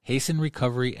 hasten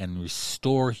recovery, and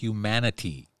restore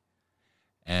humanity.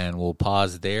 And we'll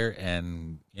pause there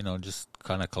and, just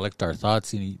kind of collect our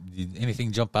thoughts. Did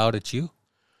anything jump out at you?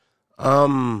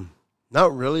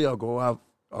 Not really. I'll go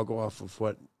off of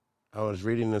what I was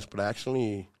reading this, but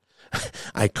actually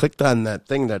I clicked on that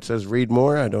thing that says read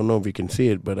more. I don't know if you can see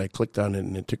it, but I clicked on it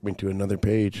and it took me to another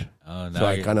page. So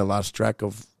I kind of lost track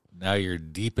of. Now you're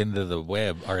deep into the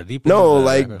web. Or deep no, into the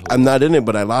like rabbit hole. I'm not in it,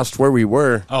 but I lost where we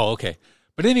were. Oh, okay.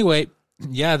 But anyway,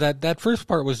 yeah, that first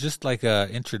part was just like a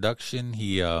introduction.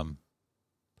 He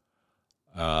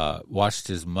watched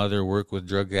his mother work with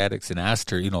drug addicts and asked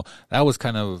her, that was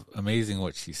kind of amazing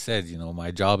what she said.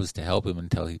 My job is to help him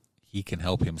until he can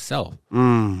help himself.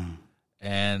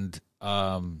 And,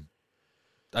 I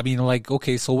mean, like,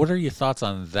 okay, so what are your thoughts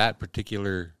on that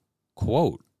particular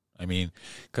quote? I mean,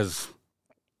 because,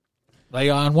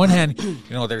 like, on one hand,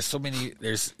 there's so many,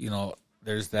 there's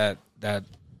that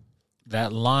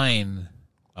line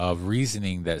of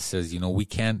reasoning that says, we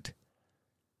can't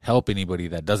help anybody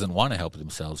that doesn't want to help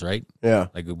themselves, right? Yeah.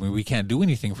 Like, we can't do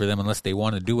anything for them unless they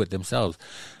want to do it themselves.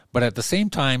 But at the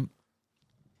same time,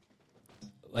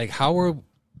 like, how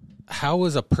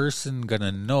is a person going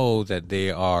to know that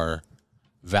they are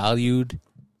valued,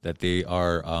 that they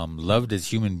are loved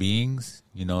as human beings?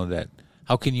 That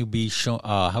how can you be shown?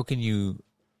 How can you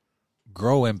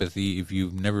grow empathy if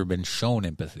you've never been shown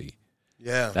empathy?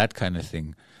 Yeah. That kind of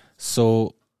thing.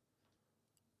 So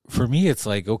for me, it's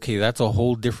like, okay, that's a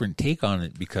whole different take on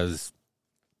it because,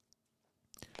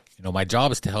 my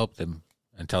job is to help them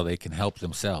until they can help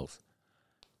themselves.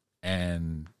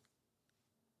 And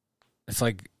it's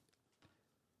like,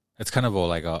 it's kind of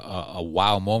a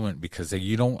wow moment because I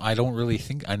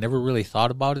never really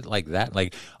thought about it like that.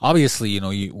 Like, obviously,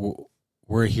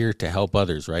 we're here to help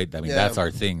others, right? I mean, that's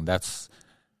our thing. That's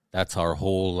our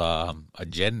whole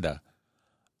agenda.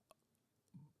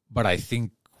 But I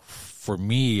think for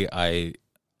me, I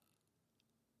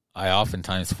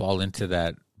oftentimes fall into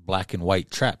that black and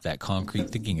white trap, that concrete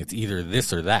thinking. It's either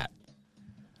this or that.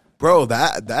 Bro,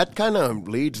 that kind of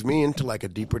leads me into like a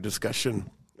deeper discussion.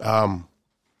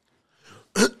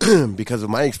 Because of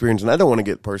my experience, and I don't want to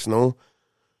get personal,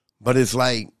 but it's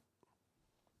like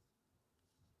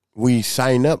we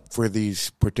sign up for these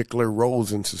particular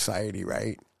roles in society,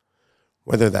 right?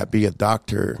 Whether that be a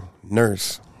doctor,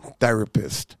 nurse,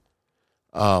 therapist,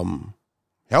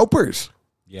 helpers.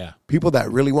 Yeah. People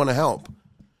that really want to help.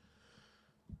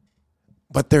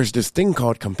 But there's this thing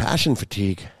called compassion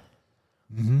fatigue.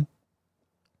 Mm-hmm.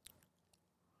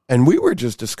 And we were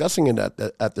just discussing it at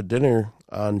the dinner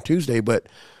on Tuesday, but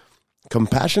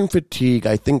compassion fatigue,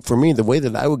 I think for me, the way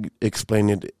that I would explain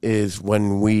it is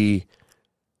when we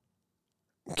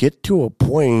get to a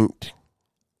point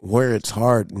where it's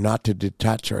hard not to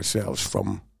detach ourselves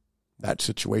from that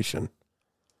situation.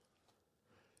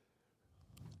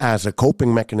 As a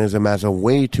coping mechanism, as a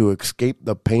way to escape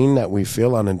the pain that we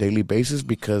feel on a daily basis,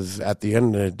 because at the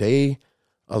end of the day,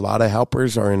 a lot of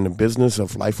helpers are in the business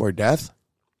of life or death.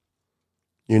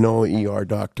 ER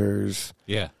doctors,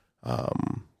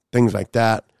 things like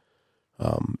that,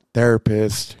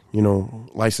 therapists,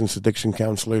 licensed addiction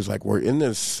counselors. Like, we're in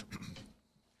this,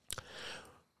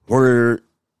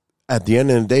 at the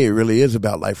end of the day, it really is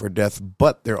about life or death.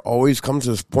 But there always comes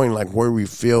this point, like, where we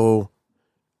feel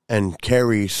and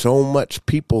carry so much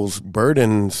people's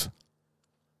burdens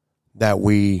that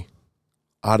we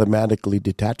automatically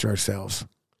detach ourselves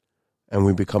and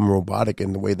we become robotic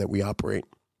in the way that we operate.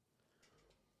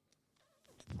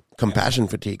 Compassion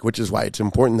fatigue, which is why it's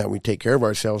important that we take care of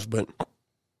ourselves. But,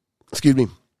 excuse me.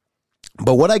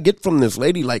 But what I get from this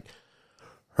lady, like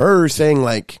her saying,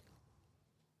 like,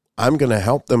 I'm going to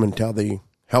help them until they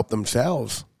help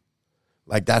themselves.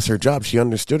 Like, that's her job. She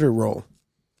understood her role.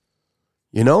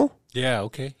 Yeah,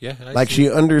 okay. Yeah. Like, she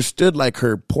understood, like,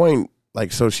 her point.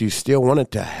 Like, so she still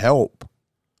wanted to help.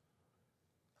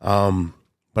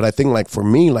 But I think, like, for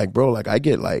me, like, bro, like, I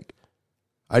get, like,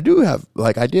 I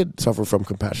did suffer from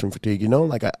compassion fatigue, you know?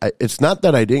 Like, it's not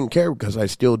that I didn't care, because I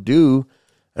still do,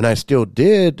 and I still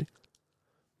did,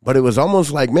 but it was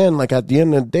almost like, man, like, at the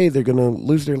end of the day, they're going to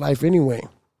lose their life anyway.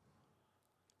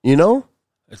 You know?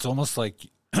 It's almost like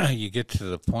you get to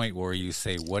the point where you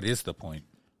say, what is the point?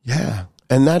 Yeah.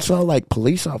 And that's all, like,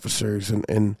 police officers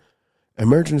and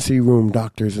emergency room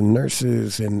doctors and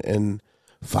nurses and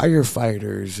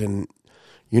firefighters. And,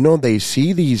 you know, they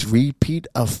see these repeat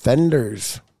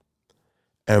offenders.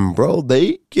 And, bro,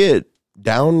 they get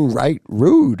downright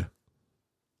rude.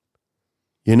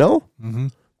 You know? Mm-hmm.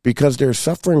 Because they're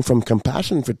suffering from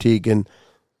compassion fatigue. And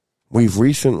we've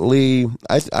recently,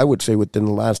 I would say within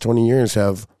the last 20 years,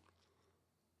 have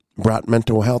brought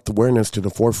mental health awareness to the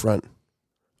forefront.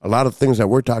 A lot of things that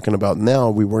we're talking about now,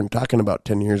 we weren't talking about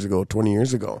 10 years ago, 20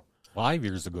 years ago. 5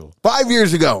 years ago. 5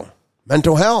 years ago.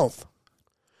 Mental health.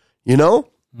 You know?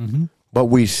 Mm-hmm. But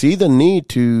we see the need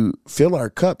to fill our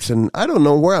cups. And I don't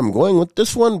know where I'm going with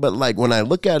this one, but like when I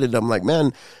look at it, I'm like,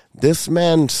 man, this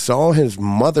man saw his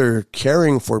mother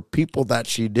caring for people that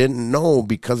she didn't know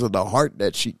because of the heart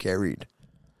that she carried.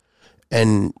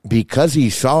 And because he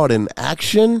saw it in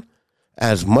action,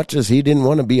 as much as he didn't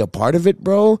want to be a part of it,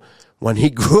 bro, when he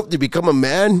grew up to become a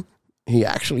man, he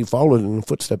actually followed in the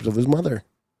footsteps of his mother.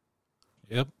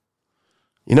 Yep.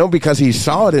 You know, because he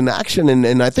saw it in action.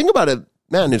 And I think about it,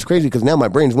 man, it's crazy because now my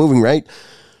brain's moving, right?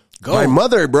 Go. My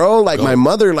mother, bro, like my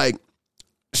mother, like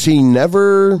she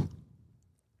never,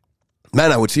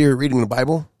 man, I would see her reading the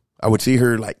Bible. I would see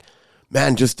her like,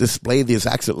 man, just display this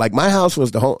accent. Like my house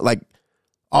was the home, like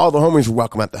all the homies were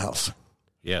welcome at the house.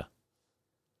 Yeah.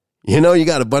 You know, you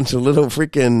got a bunch of little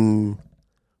freaking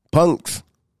punks.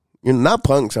 You know, not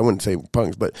punks, I wouldn't say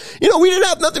punks, but, you know, we didn't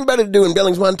have nothing better to do in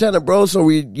Billings, Montana, bro, so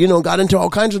we, you know, got into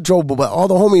all kinds of trouble, but all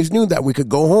the homies knew that we could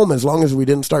go home as long as we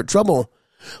didn't start trouble.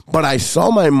 But I saw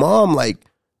my mom, like,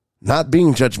 not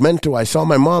being judgmental. I saw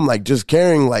my mom, like, just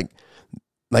caring, like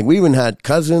we even had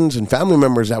cousins and family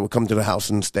members that would come to the house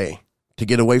and stay to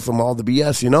get away from all the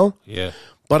BS, you know? Yeah.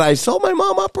 But I saw my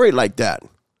mom operate like that.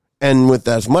 And with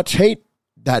as much hate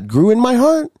that grew in my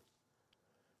heart,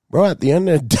 bro, at the end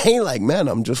of the day, like, man,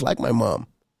 I'm just like my mom.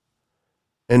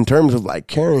 In terms of, like,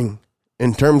 caring.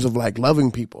 In terms of, like, loving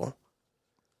people.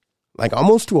 Like,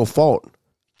 almost to a fault.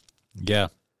 Yeah.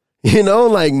 You know,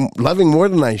 like, loving more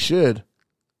than I should.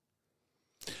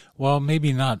 Well,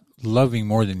 maybe not loving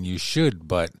more than you should,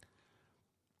 but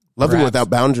Loving perhaps, without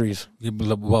boundaries.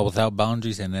 well, without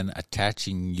boundaries, and then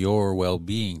attaching your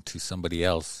well-being to somebody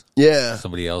else. Yeah.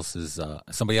 Somebody else's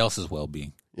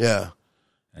well-being. Yeah.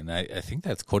 And I think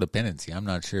that's codependency. I'm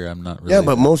not sure. I'm not really. Yeah,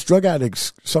 but most drug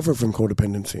addicts suffer from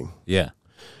codependency. Yeah.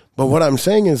 But what I'm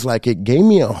saying is, like, it gave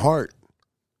me a heart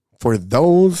for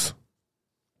those,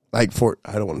 like, for,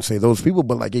 I don't want to say those people,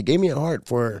 but, like, it gave me a heart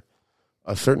for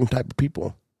a certain type of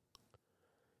people.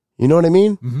 You know what I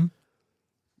mean? Mm-hmm.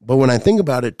 But when I think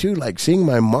about it, too, like, seeing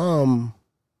my mom,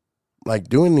 like,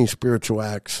 doing these spiritual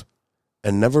acts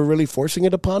and never really forcing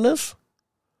it upon us,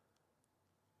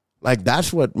 like,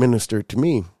 that's what ministered to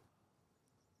me.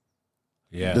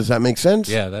 Yeah. Does that make sense?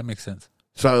 Yeah, that makes sense.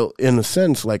 So, in a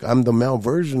sense, like, I'm the male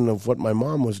version of what my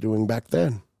mom was doing back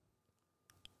then.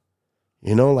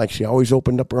 You know, like, she always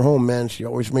opened up her home, man. She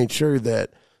always made sure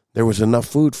that there was enough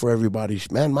food for everybody.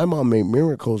 Man, my mom made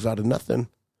miracles out of nothing.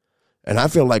 And I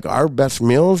feel like our best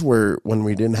meals were when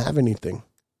we didn't have anything.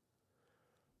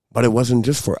 But it wasn't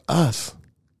just for us.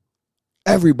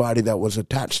 Everybody that was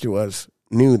attached to us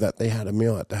knew that they had a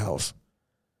meal at the house.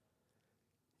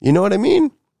 You know what I mean?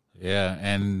 Yeah,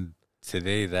 and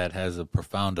today that has a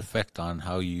profound effect on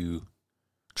how you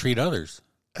treat others.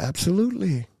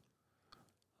 Absolutely.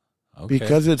 Okay.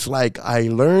 Because it's like I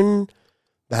learned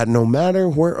that no matter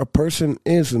where a person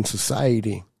is in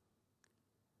society,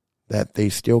 that they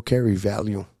still carry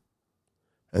value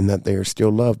and that they are still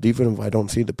loved, even if I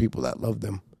don't see the people that love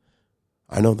them.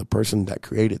 I know the person that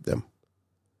created them,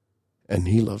 and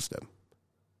he loves them,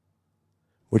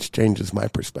 which changes my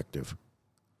perspective.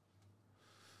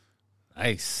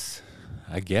 Nice.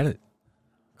 I get it.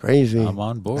 Crazy. I'm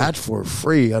on board. That's for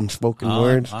free, unspoken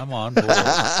words. I'm on board.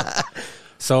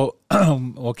 So,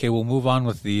 okay, we'll move on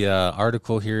with the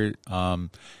article here.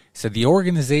 Said the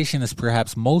organization is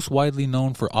perhaps most widely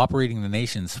known for operating the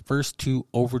nation's first 2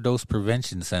 overdose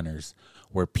prevention centers,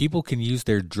 where people can use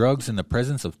their drugs in the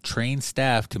presence of trained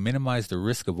staff to minimize the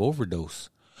risk of overdose.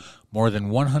 More than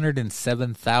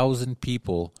 107,000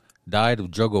 people died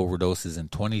of drug overdoses in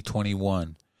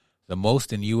 2021, the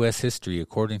most in U.S. history,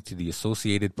 according to the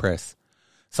Associated Press.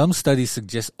 Some studies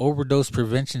suggest overdose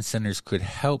prevention centers could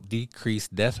help decrease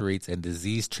death rates and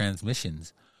disease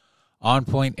transmissions. On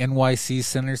Point NYC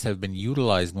centers have been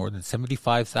utilized more than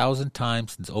 75,000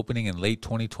 times since opening in late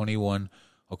 2021,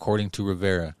 according to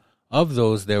Rivera. Of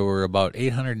those, there were about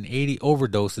 880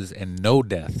 overdoses and no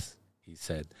deaths, he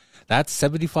said. That's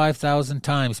 75,000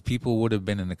 times people would have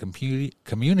been in the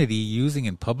community using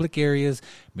in public areas,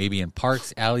 maybe in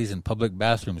parks, alleys, and public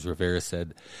bathrooms, Rivera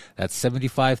said. That's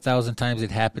 75,000 times it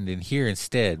happened in here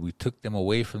instead. We took them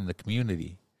away from the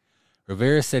community.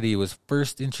 Rivera said he was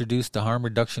first introduced to harm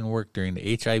reduction work during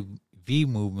the HIV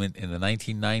movement in the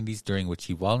 1990s, during which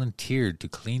he volunteered to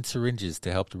clean syringes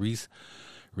to help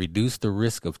reduce the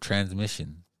risk of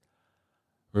transmission.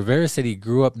 Rivera said he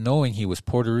grew up knowing he was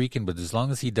Puerto Rican, but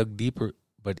as he dug deeper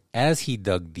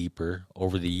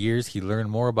over the years, he learned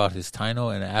more about his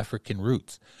Taino and African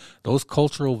roots. Those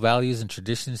cultural values and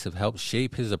traditions have helped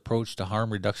shape his approach to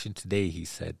harm reduction today, he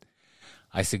said.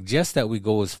 I suggest that we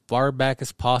go as far back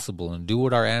as possible and do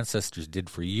what our ancestors did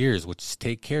for years, which is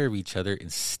take care of each other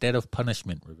instead of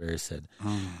punishment, Rivera said.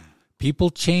 People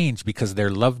change because they're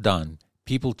loved on.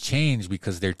 People change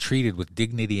because they're treated with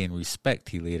dignity and respect,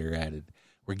 he later added.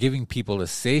 We're giving people a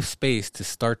safe space to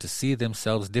start to see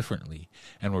themselves differently,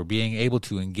 and we're being able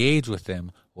to engage with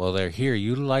them while they're here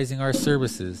utilizing our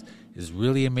services is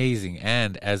really amazing,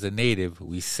 and as a native,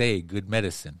 we say good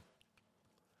medicine.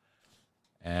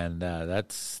 And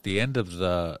that's the end of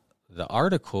the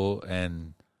article,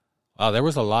 and wow, there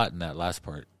was a lot in that last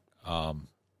part.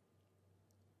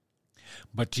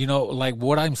 But, you know, like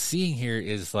what I'm seeing here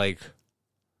is like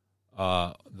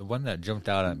the one that jumped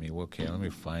out at me. Okay, let me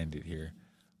find it here.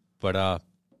 But,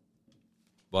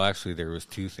 well, actually, there was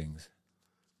two things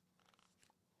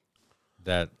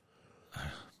that,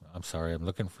 I'm sorry, I'm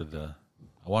looking for I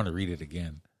want to read it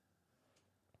again.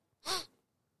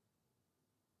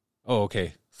 Oh,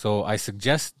 okay. So I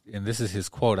suggest, and this is his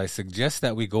quote, I suggest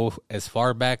that we go as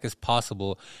far back as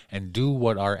possible and do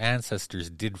what our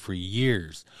ancestors did for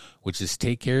years, which is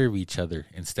take care of each other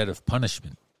instead of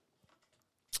punishment.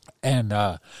 And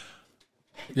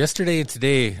yesterday and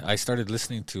today, I started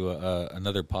listening to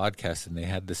another podcast, and they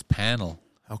had this panel.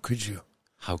 How could you?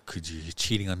 How could you? You're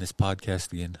cheating on this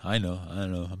podcast again. I know.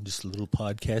 I'm just a little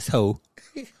podcast hoe.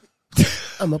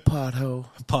 I'm a pothole.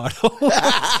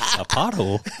 A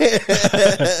pothole.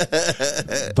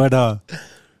 But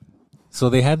so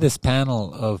they had this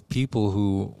panel of people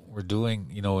who were doing,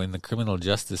 you know, in the criminal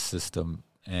justice system,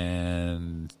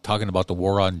 and talking about the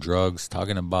war on drugs,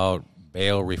 talking about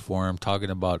bail reform, talking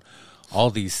about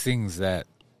all these things that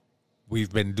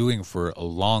we've been doing for a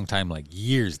long time, like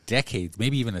years, decades,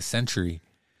 maybe even a century,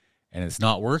 and it's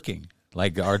not working.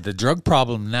 Like the drug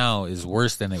problem now is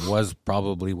worse than it was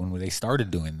probably when they started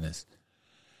doing this.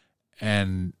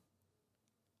 And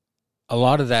a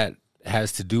lot of that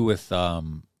has to do with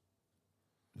the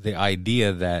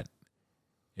idea that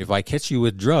if I catch you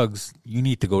with drugs, you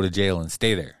need to go to jail and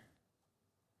stay there.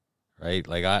 Right?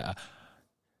 Like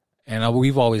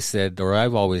we've always said, or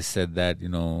I've always said that, you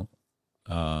know,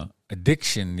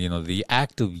 addiction, you know, the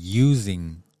act of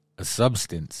using a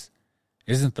substance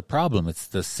isn't the problem. It's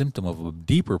the symptom of a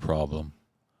deeper problem.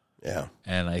 Yeah.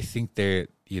 And I think that,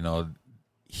 you know,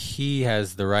 he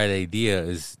has the right idea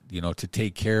is, you know, to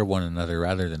take care of one another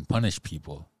rather than punish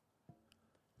people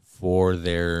for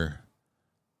their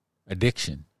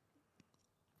addiction.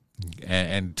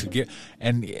 And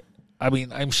I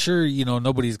mean, I'm sure, you know,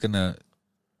 nobody's going to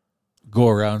go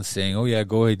around saying, oh, yeah,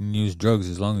 go ahead and use drugs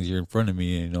as long as you're in front of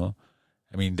me, you know.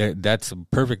 I mean, that's a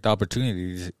perfect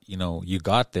opportunity. You know, you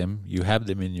got them. You have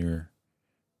them in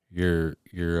your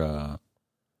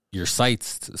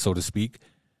sights, so to speak,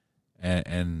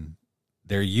 and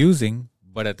they're using.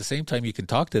 But at the same time, you can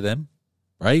talk to them,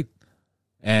 right?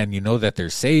 And you know that they're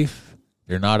safe.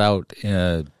 They're not out.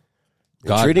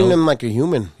 Treating them like a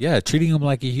human. Yeah, treating them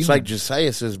like a human. It's like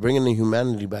Josiah says, bringing the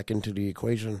humanity back into the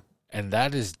equation. And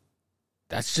that's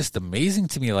just amazing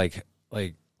to me. Like.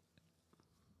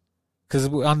 Because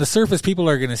on the surface, people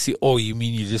are going to see, oh, you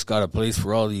mean you just got a place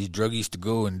for all these druggies to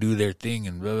go and do their thing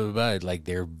and blah, blah, blah. Like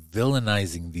they're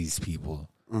villainizing these people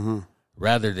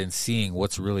rather than seeing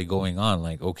what's really going on.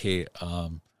 Like, okay,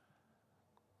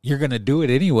 you're going to do it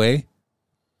anyway.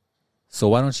 So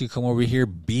why don't you come over here,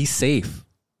 be safe?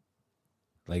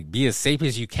 Like be as safe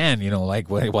as you can, you know, like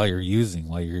while you're using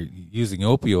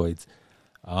opioids.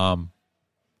 And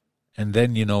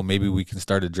then, you know, maybe we can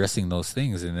start addressing those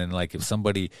things. And then if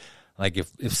somebody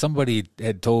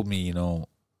had told me, you know,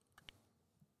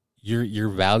 you're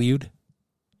valued,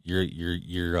 you're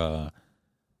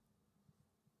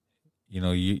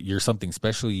something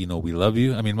special, you know, we love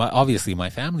you. I mean, obviously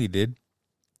my family did,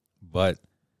 but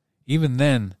even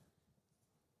then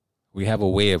we have a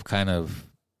way of kind of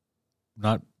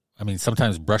not, I mean,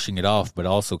 sometimes brushing it off, but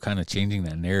also kind of changing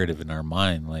that narrative in our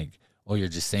mind. Like, oh, you're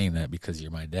just saying that because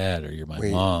you're my dad or you're my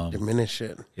mom. Diminish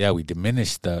it. Yeah, we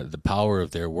diminish the power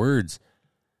of their words.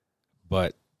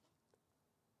 But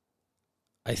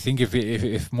I think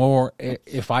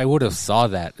if I would have saw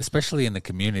that, especially in the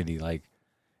community, like,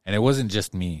 and it wasn't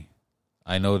just me.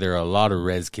 I know there are a lot of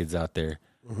res kids out there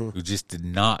who just did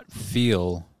not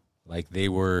feel like they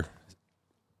were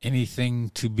anything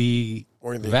to be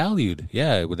valued.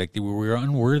 Yeah, like we were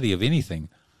unworthy of anything.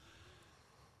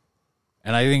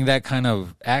 And I think that kind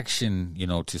of action,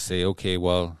 to say, okay,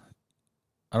 well,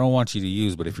 I don't want you to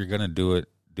use, but if you're going to do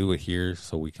it here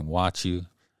so we can watch you.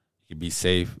 You can be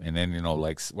safe. And then,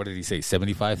 like, what did he say?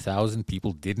 75,000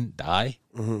 people didn't die?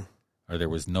 Mm-hmm. Or there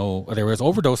was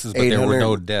overdoses, but there were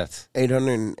no deaths.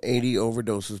 880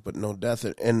 overdoses, but no death.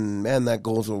 And, man, that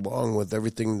goes along with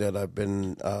everything that I've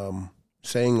been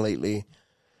saying lately.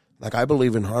 Like, I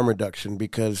believe in harm reduction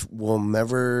because we'll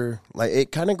never, like,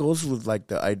 it kind of goes with, like,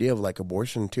 the idea of, like,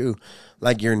 abortion, too.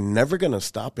 Like, you're never going to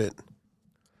stop it.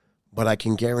 But I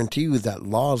can guarantee you that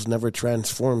laws never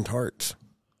transformed hearts.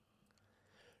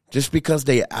 Just because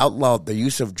they outlawed the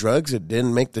use of drugs, it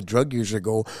didn't make the drug user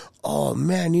go, oh,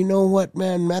 man, you know what,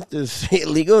 man, meth is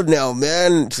illegal now,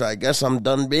 man. So I guess I'm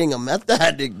done being a meth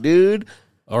addict, dude.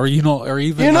 Or, or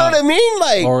even... You know what I mean?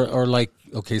 Like, or like,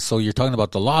 okay, so you're talking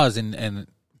about the laws, and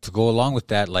to go along with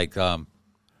that, like,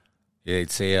 they'd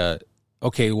say,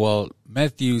 okay, well,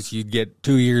 meth use, you'd get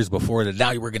 2 years before that.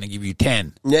 Now we're going to give you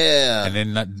 10. Yeah. And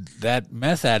then that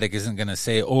meth addict isn't going to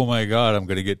say, oh, my God, I'm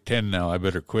going to get 10 now. I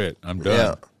better quit. I'm done.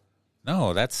 Yeah.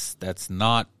 No, that's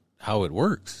not how it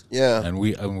works. Yeah. And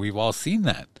we've all seen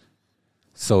that.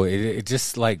 So it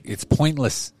just, like, it's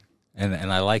pointless.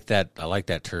 And I like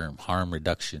that term, harm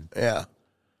reduction. Yeah.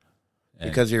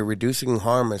 Because you're reducing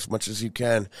harm as much as you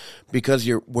can. Because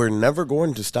we're never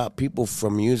going to stop people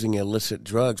from using illicit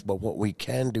drugs, but what we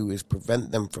can do is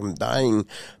prevent them from dying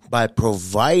by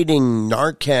providing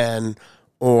Narcan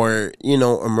or,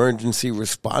 emergency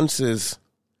responses.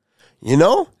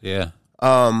 Yeah.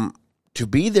 To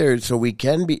be there so we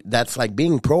can be, that's like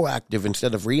being proactive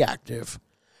instead of reactive.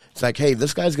 It's like, hey,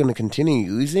 this guy's going to continue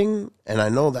using, and I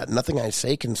know that nothing I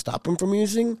say can stop him from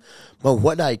using, but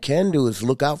what I can do is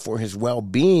look out for his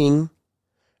well-being,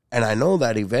 and I know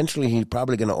that eventually he's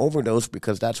probably going to overdose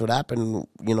because that's what happened,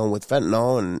 with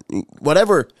fentanyl and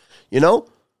whatever,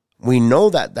 We know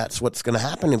that that's what's going to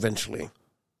happen eventually.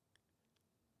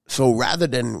 So rather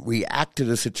than react to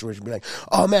the situation, be like,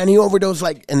 oh, man, he overdosed,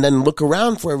 and then look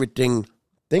around for everything,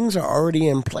 things are already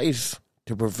in place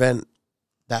to prevent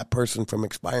that person from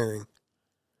expiring.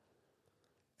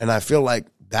 And I feel like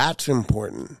that's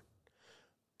important.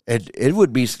 It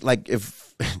would be like it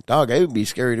would be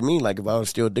scary to me, like if I was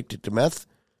still addicted to meth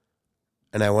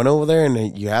and I went over there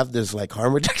and you have this like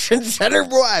harm reduction center,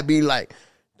 bro, I'd be like,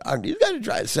 dog, you got to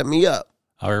try to set me up.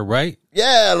 All right.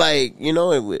 Yeah,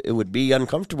 it would be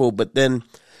uncomfortable. But then,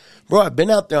 bro, I've been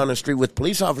out there on the street with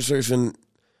police officers, and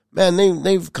man,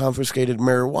 they've confiscated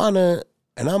marijuana,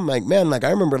 and I'm like, man, I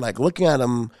remember looking at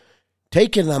them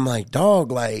taking, I'm like,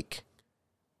 dog, I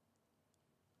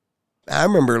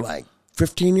remember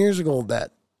 15 years ago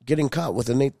that getting caught with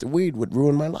an eighth of weed would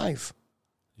ruin my life.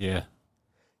 Yeah.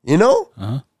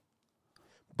 Uh-huh.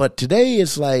 But today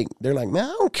it's they're like, man,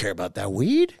 I don't care about that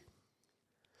weed.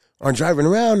 Or driving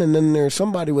around, and then there's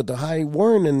somebody with a high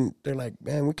warrant, and they're like,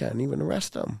 man, we can't even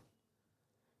arrest them.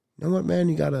 You know what, man?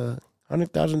 You got a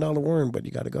 $100,000 warrant, but you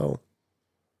got to go.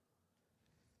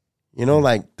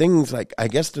 Things I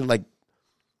guess they're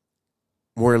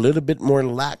we're a little bit more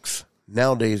lax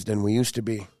nowadays than we used to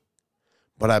be.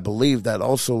 But I believe that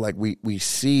also, we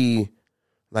see,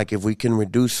 if we can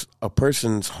reduce a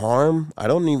person's harm, I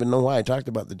don't even know why I talked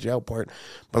about the jail part,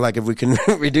 but if we can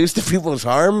reduce the people's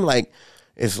harm,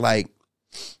 it's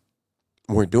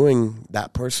we're doing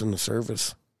that person a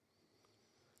service.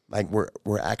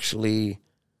 We're actually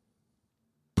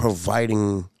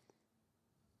providing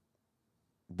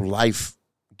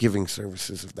life-giving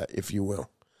services, if you will.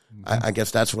 Mm-hmm. I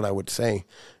guess that's what I would say.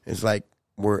 It's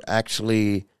we're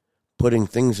actually putting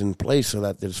things in place so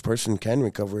that this person can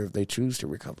recover if they choose to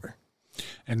recover.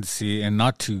 And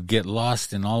not to get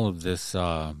lost in all of this,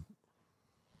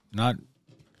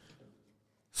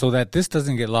 so that this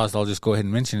doesn't get lost, I'll just go ahead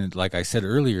and mention it. Like I said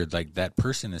earlier, that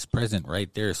person is present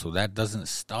right there. So that doesn't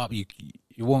stop you.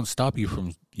 It won't stop you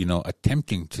from,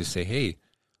 attempting to say, hey,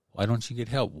 why don't you get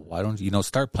help? Why don't you,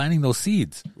 start planting those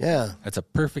seeds? Yeah. That's a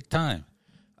perfect time.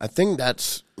 I think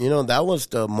that's, that was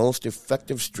the most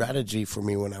effective strategy for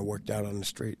me when I worked out on the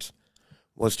streets,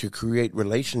 was to create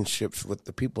relationships with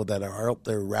the people that are out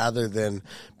there rather than,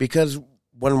 because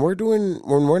when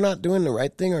we're not doing the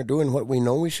right thing or doing what we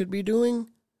know we should be doing,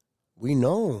 we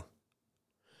know.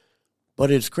 But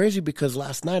it's crazy because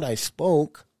last night I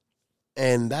spoke,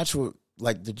 and that's what,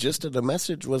 like, the gist of the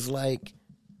message was like,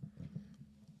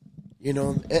 you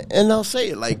know, and I'll say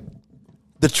it, like,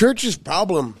 the church's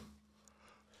problem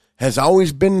has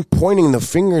always been pointing the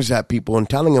fingers at people and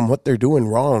telling them what they're doing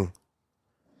wrong.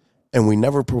 And we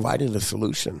never provided a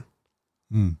solution.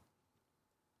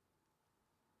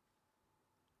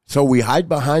 So we hide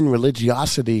behind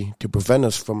religiosity to prevent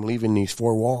us from leaving these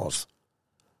four walls.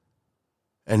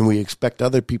 And we expect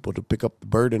other people to pick up the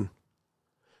burden.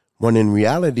 When in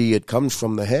reality, it comes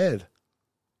from the head.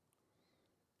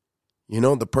 You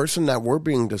know, the person that we're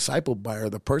being discipled by, or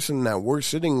the person that we're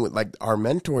sitting with, like our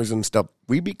mentors and stuff,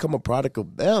 we become a product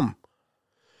of them.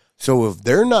 So if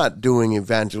they're not doing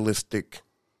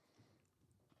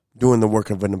doing the work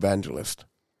of an evangelist,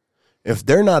 if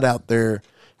they're not out there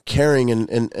caring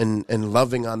and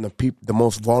loving on the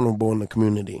most vulnerable in the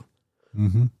community,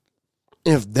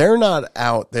 if they're not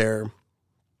out there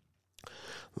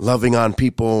loving on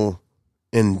people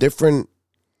in different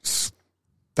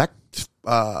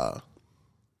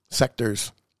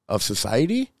sectors of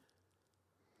society,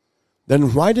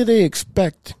 then why do they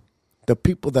expect the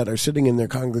people that are sitting in their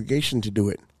congregation to do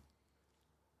it?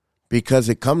 Because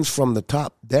it comes from the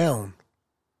top down.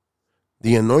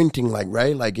 The anointing, like,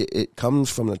 right? Like, it comes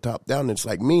from the top down. It's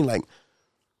like me, like,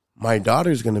 my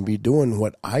daughter's going to be doing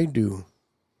what I do.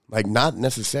 Like, not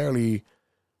necessarily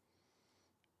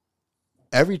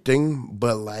everything,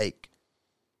 but, like,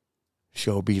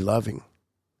 she'll be loving.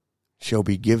 She'll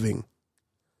be giving.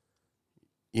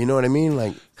 You know what I mean?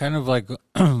 Like, kind of like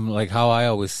like how I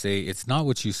always say, it's not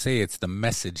what you say, it's the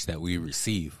message that we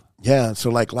receive. Yeah, so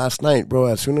like last night, bro,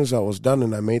 as soon as I was done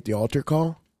and I made the altar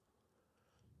call,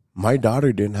 my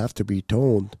daughter didn't have to be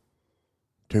told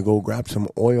to go grab some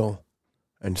oil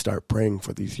and start praying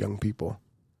for these young people.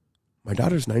 My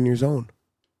daughter's 9 years old.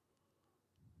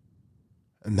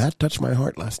 And that touched my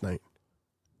heart last night.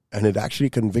 And it actually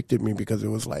convicted me because it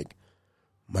was like,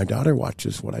 my daughter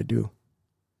watches what I do.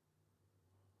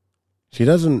 She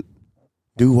doesn't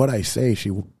do what I say.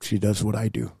 She does what I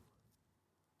do.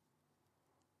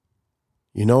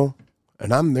 You know?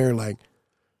 And I'm there like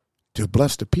to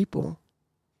bless the people.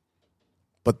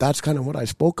 But that's kind of what I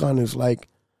spoke on, is like,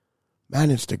 man,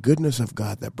 it's the goodness of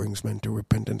God that brings men to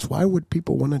repentance. Why would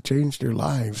people want to change their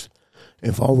lives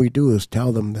if all we do is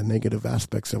tell them the negative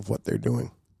aspects of what they're doing?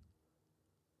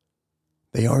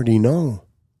 They already know.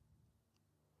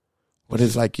 But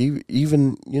it's like,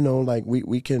 even, you know, like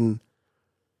we can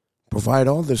provide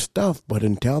all this stuff, but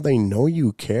until they know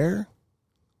you care,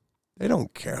 they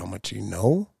don't care how much you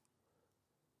know.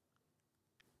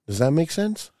 Does that make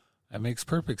sense? That makes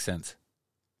perfect sense.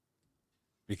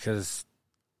 Because,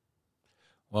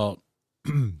 well,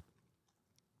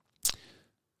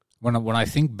 when I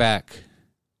think back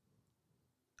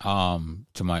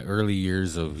to my early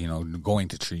years of, you know, going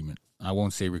to treatment, I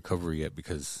won't say recovery yet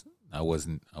because I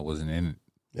wasn't in it.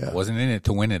 Yeah. I wasn't in it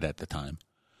to win it at the time.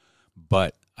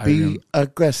 But be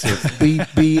aggressive.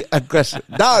 Be aggressive.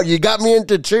 Dog, you got me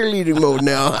into cheerleading mode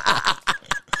now.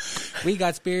 We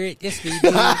got spirit. Yes, we do.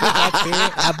 We got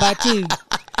spirit. How about you?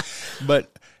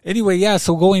 But anyway, yeah,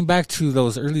 so going back to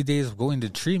those early days of going to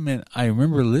treatment, I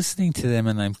remember listening to them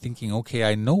and I'm thinking, okay,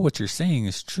 I know what you're saying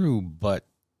is true, but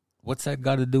what's that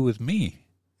got to do with me?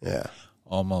 Yeah.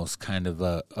 Almost kind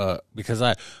of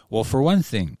because for one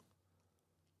thing,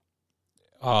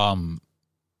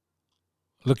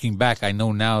 looking back, I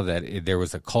know now that there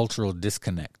was a cultural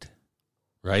disconnect,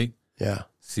 right? Yeah.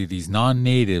 See, these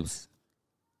non-natives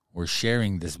were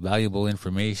sharing this valuable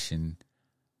information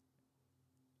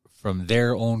from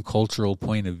their own cultural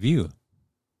point of view.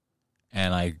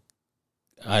 And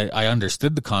I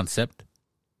understood the concept,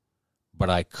 but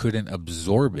I couldn't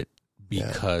absorb it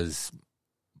because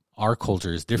our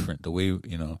culture is different. The way,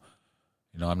 you know,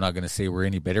 I'm not going to say we're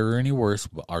any better or any worse,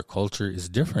 but our culture is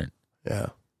different. Yeah.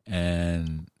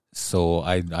 And so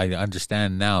I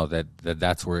understand now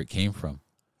that's where it came from.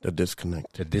 The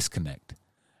disconnect.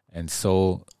 And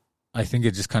so I think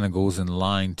it just kind of goes in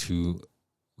line to,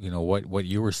 you know, what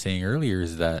you were saying earlier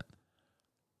is that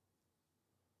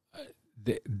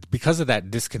because of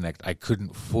that disconnect, I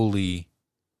couldn't fully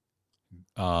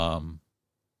join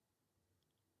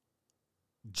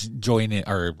it,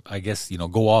 or I guess, you know,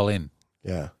 go all in.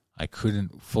 Yeah. I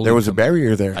couldn't fully. There was a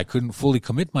barrier there. I couldn't fully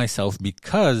commit myself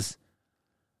because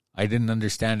I didn't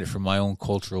understand it from my own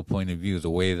cultural point of view, the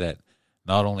way that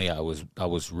not only I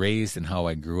was raised and how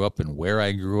I grew up and where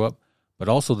I grew up, but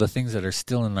also the things that are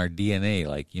still in our DNA,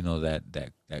 like, you know, that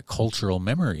cultural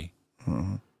memory,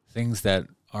 things that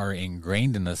are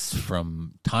ingrained in us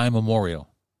from time immemorial,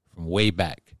 from way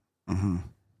back. Mm-hmm.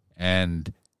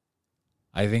 And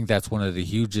I think that's one of the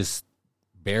hugest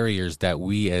barriers that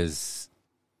we as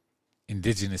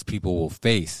indigenous people will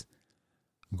face,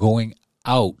 going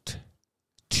out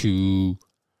to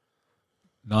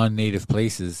non-native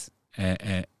places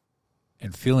and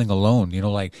feeling alone.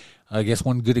 Like, I guess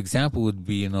one good example would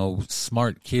be,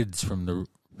 smart kids from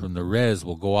the res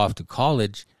will go off to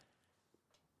college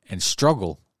and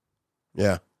struggle.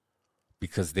 Yeah.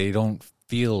 Because they don't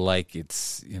feel like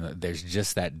it's, there's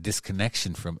just that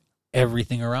disconnection from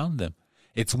everything around them.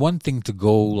 It's one thing to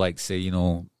go, like, say,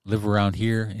 live around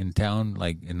here in town,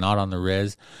 like, and not on the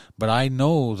res. But I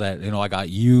know that, I got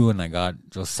you and I got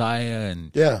Josiah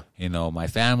and, yeah, my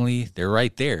family, they're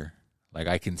right there. Like,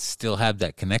 I can still have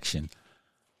that connection.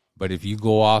 But if you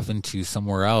go off into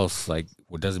somewhere else, like,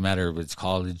 it doesn't matter if it's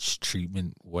college,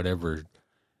 treatment, whatever,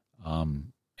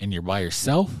 and you're by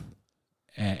yourself,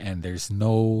 and there's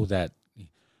no that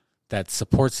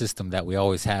support system that we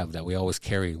always have, that we always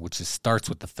carry, which starts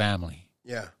with the family,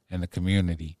 yeah, and the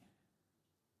community.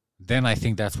 Then I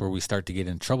think that's where we start to get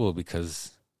in trouble,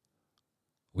 because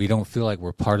we don't feel like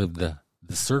we're part of the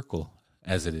circle,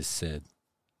 as it is said.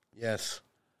 Yes.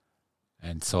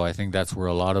 And so I think that's where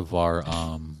a lot of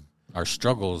our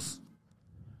struggles,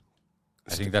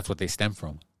 I think that's what they stem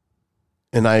from.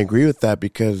 And I agree with that,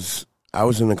 because I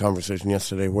was in a conversation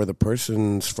yesterday where the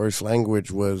person's first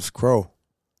language was Crow.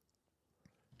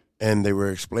 And they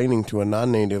were explaining to a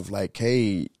non-native, like,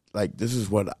 hey, like, this is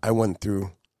what I went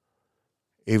through.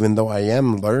 Even though I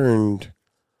am learned,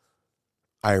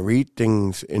 I read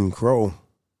things in Crow.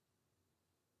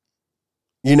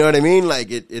 You know what I mean?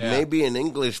 Like, it may be in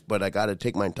English, but I got to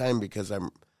take my time, because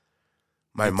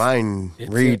my mind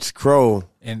reads Crow.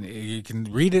 And you can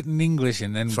read it in English,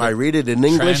 and then... So I read it in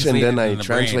English, and then I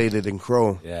translate it in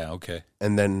Crow. Yeah, okay.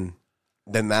 And then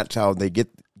that's how they get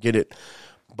it.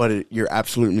 But you're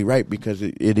absolutely right, because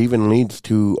it even leads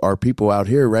to our people out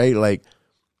here, right? Like,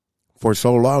 for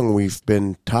so long, we've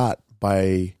been taught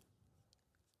by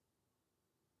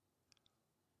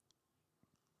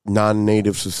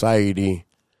non-native society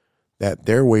that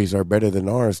their ways are better than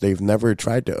ours. They've never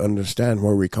tried to understand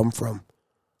where we come from.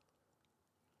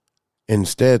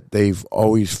 Instead, they've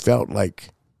always felt like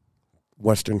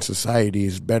Western society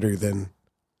is better than...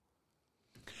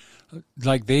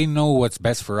 Like, they know what's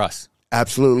best for us.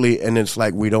 Absolutely, and it's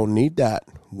like, we don't need that.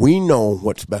 We know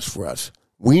what's best for us.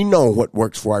 We know what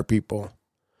works for our people.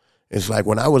 It's like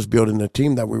when I was building the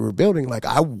team that we were building, like,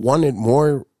 I wanted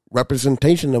more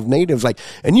representation of natives. Like,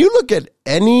 and you look at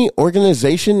any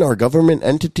organization or government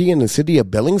entity in the city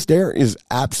of Billings, there is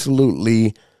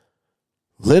absolutely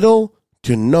little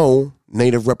to no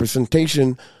native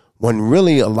representation, when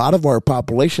really a lot of our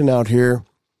population out here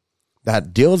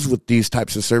that deals with these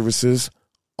types of services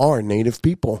are native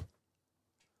people.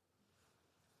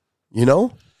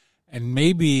 And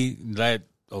maybe that,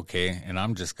 okay, and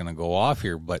I'm just going to go off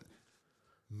here, but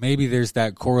maybe there's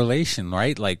that correlation,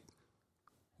 right? Like,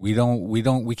 we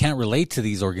can't relate to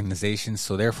these organizations,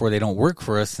 so therefore they don't work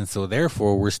for us, and so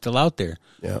therefore we're still out there.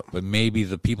 Yeah. But maybe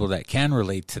the people that can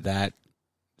relate to that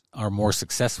are more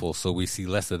successful, so we see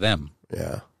less of them.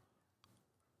 Yeah.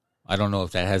 I don't know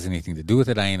if that has anything to do with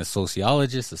it. I ain't a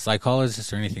sociologist, a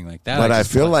psychologist, or anything like that. But I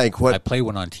feel like I play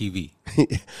one on TV.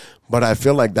 But I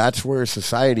feel like that's where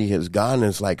society has gone,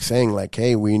 is like saying, like,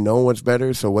 hey, we know what's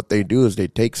better. So what they do is they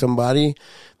take somebody,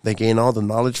 they gain all the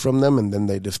knowledge from them, and then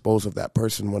they dispose of that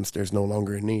person once there's no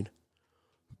longer a need.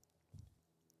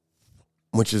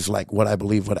 Which is like what I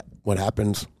believe what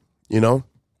happens,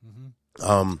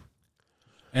 Mm-hmm.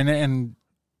 And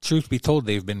truth be told,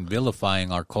 they've been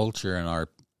vilifying our culture and our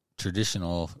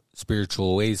traditional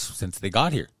spiritual ways since they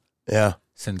got here. Yeah.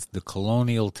 Since the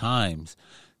colonial times,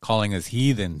 calling us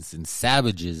heathens and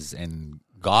savages and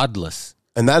godless.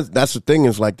 And that's the thing,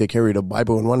 is like they carried a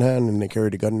Bible in one hand and they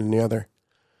carried a gun in the other.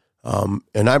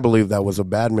 And I believe that was a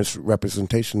bad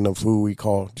misrepresentation of who we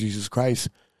call Jesus Christ,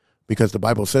 because the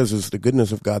Bible says it's the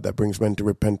goodness of God that brings men to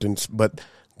repentance. But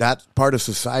that part of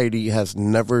society has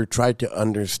never tried to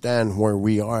understand where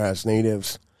we are as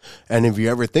natives. And if you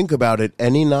ever think about it,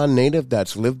 any non-native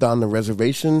that's lived on the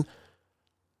reservation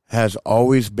has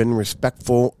always been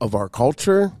respectful of our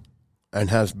culture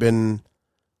and has been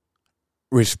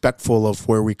respectful of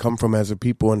where we come from as a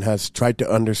people, and has tried to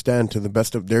understand to the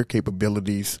best of their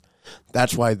capabilities.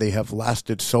 That's why they have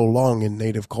lasted so long in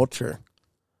native culture.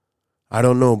 I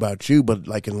don't know about you, but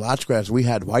like in Lots Grass, we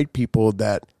had white people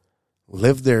that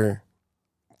lived there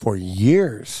for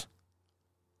years.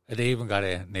 They even got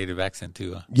a native accent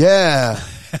too. Huh? Yeah.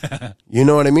 You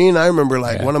know what I mean? I remember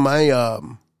like one of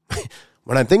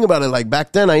when I think about it, like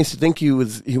back then, I used to think he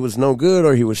was no good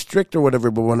or he was strict or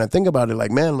whatever. But when I think about it, like,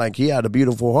 man, like he had a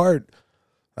beautiful heart.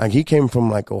 Like he came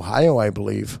from like Ohio, I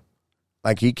believe.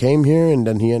 Like he came here and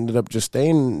then he ended up just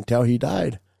staying until he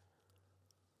died.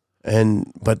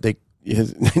 But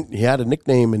he had a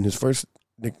nickname, and his first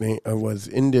nickname was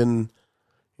Indian,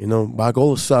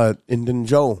 Bagosa, Indian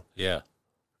Joe. Yeah.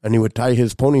 And he would tie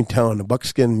his ponytail in a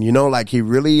buckskin, like he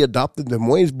really adopted them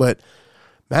ways. But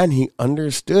man, he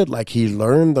understood, like he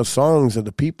learned the songs of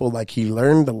the people, like he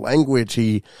learned the language.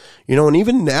 He, and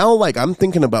even now, like I'm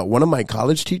thinking about one of my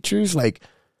college teachers, like,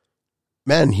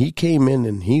 man, he came in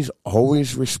and he's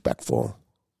always respectful.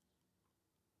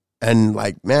 And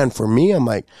like, man, for me, I'm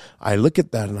like, I look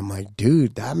at that and I'm like,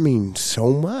 dude, that means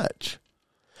so much.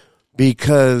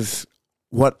 Because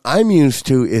what I'm used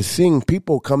to is seeing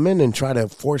people come in and try to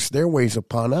force their ways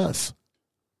upon us.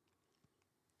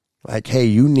 Like, hey,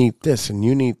 you need this and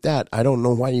you need that. I don't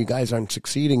know why you guys aren't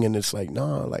succeeding. And it's like,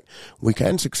 no, like we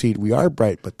can succeed. We are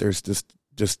bright, but there's this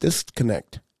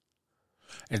disconnect.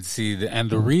 And see,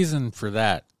 the reason for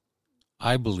that,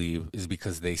 I believe, is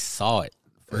because they saw it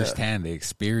firsthand. They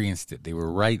experienced it. They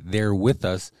were right there with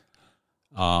us,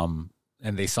 and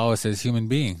they saw us as human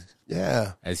beings.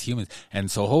 Yeah, as humans. And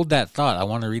so, hold that thought. I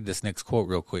want to read this next quote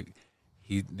real quick.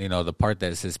 The part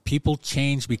that says, "People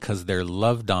change because they're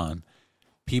loved on.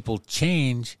 People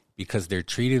change because they're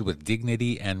treated with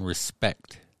dignity and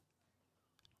respect."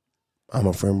 I'm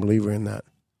a firm believer in that.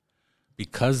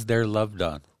 Because they're loved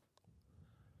on.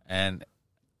 And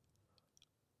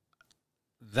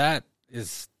that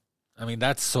is,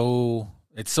 it's so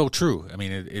true.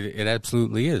 It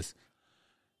absolutely is.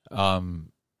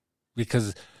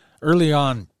 Because early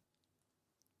on,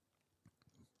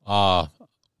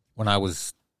 when I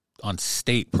was on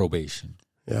state probation,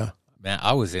 yeah, man,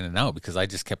 I was in and out because I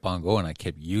just kept on going. I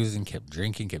kept using, kept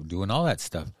drinking, kept doing all that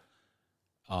stuff.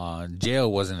 Jail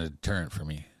wasn't a deterrent for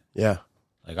me. Yeah.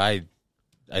 Like I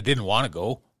didn't want to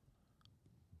go.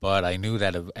 But I knew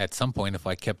that at some point, if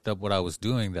I kept up what I was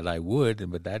doing, that I would.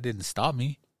 But that didn't stop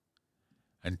me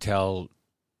until,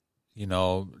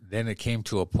 then it came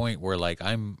to a point where, like,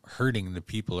 I'm hurting the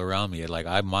people around me. Like,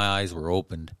 my eyes were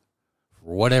opened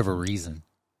for whatever reason.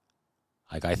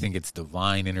 Like, I think it's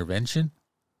divine intervention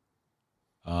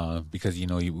because,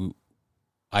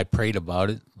 I prayed about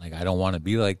it. Like, I don't want to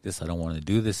be like this. I don't want to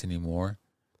do this anymore.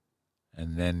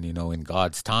 And then, in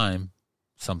God's time,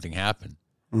 something happened.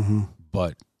 Mm-hmm.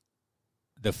 But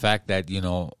the fact that,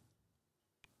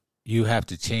 you have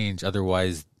to change,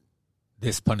 otherwise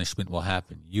this punishment will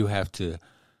happen. You have to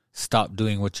stop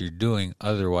doing what you're doing,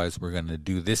 otherwise we're going to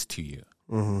do this to you.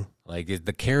 Mm-hmm. Like, is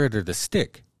the carrot or the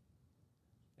stick?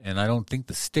 And I don't think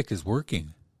the stick is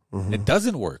working. Mm-hmm. It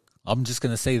doesn't work. I'm just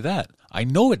going to say that. I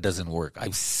know it doesn't work.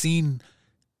 I've seen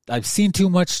too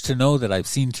much to know that I've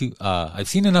seen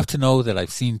enough to know that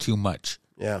I've seen too much.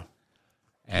 Yeah.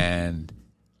 And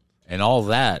all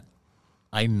that,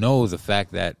 I know the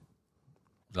fact that,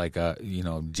 like,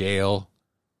 jail,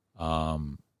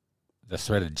 the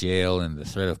threat of jail and the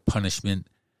threat of punishment,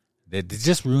 that it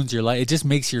just ruins your life. It just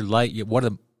makes your life,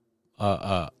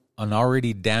 an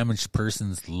already damaged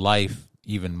person's life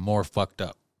even more fucked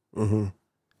up. Mm-hmm.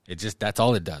 That's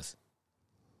all it does.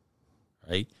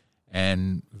 Right?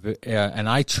 And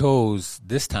I chose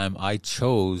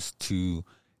to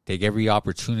take every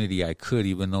opportunity I could,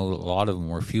 even though a lot of them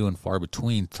were few and far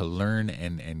between, to learn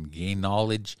and gain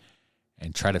knowledge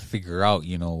and try to figure out,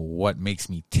 what makes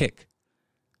me tick.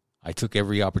 I took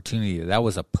every opportunity. That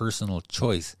was a personal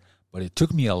choice, but it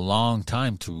took me a long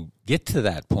time to get to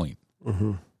that point.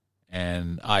 Mm-hmm.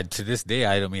 And to this day,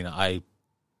 I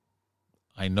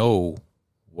know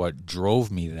what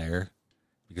drove me there,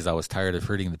 because I was tired of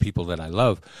hurting the people that I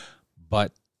love,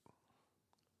 but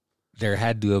there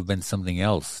had to have been something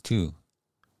else too,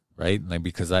 right? Like,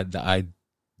 because I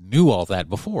knew all that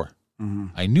before. Mm-hmm.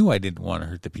 I knew I didn't want to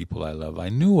hurt the people I love. I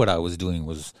knew what I was doing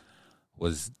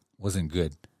wasn't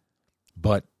good.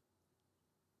 But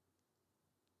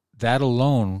that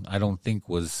alone, I don't think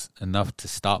was enough to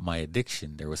stop my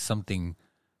addiction. There was something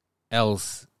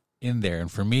else in there.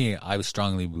 And for me, I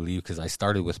strongly believe, because I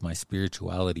started with my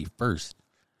spirituality first.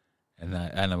 And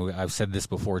I've said this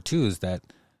before too, is that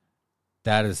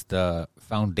is the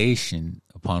foundation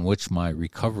upon which my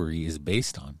recovery is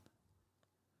based on.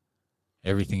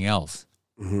 Everything else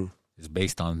mm-hmm. is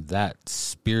based on that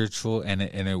spiritual, and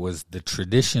it was the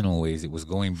traditional ways. It was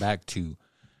going back to,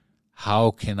 how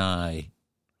can I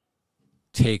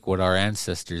take what our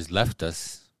ancestors left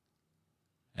us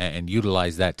and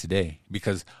utilize that today?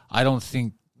 Because I don't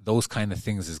think those kind of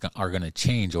things are going to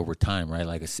change over time, right?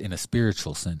 Like, in a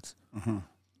spiritual sense. Mm-hmm.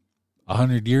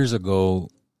 100 years ago,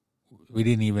 we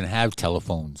didn't even have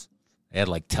telephones. They had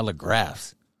like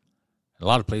telegraphs. A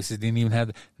lot of places didn't even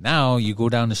have. Now you go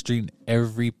down the street and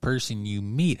every person you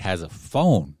meet has a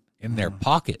phone in their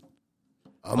pocket.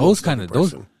 Those kind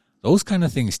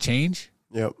of things change.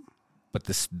 Yep. But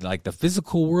this, like the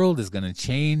physical world is going to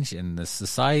change and the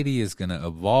society is going to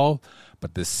evolve,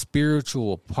 but the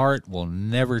spiritual part will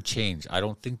never change. I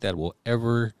don't think that will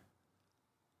ever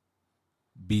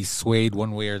be swayed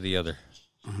one way or the other.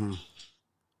 Mm-hmm.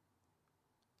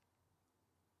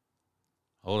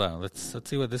 Hold on, let's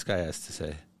see what this guy has to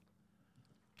say.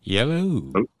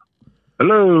 Hello.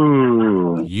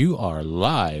 Hello. You are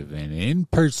live and in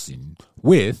person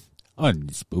with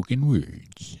Unspoken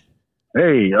Words.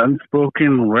 Hey,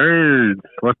 Unspoken Words.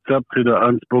 What's up to the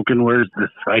Unspoken Words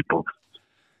disciples?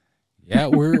 Yeah,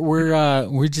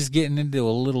 we're just getting into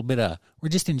a little bit of, we're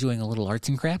just enjoying a little arts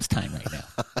and crafts time right now.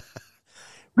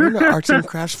 We're in the arts and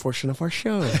crafts portion of our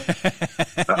show.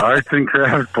 The arts and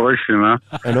crafts portion, huh?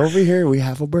 And over here we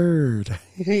have a bird.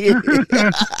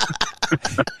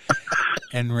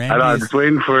 And I was just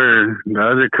waiting for the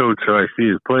other coach, so I see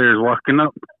his players walking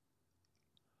up.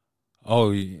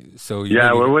 Oh, so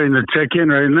yeah, we're waiting to check in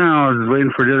right now. I was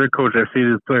waiting for the other coach. I see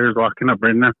his players walking up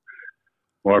right now.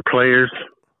 Or players.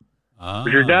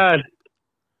 Where's your dad?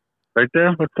 Right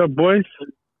there. What's up, boys?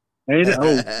 Hey,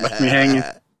 left me hanging.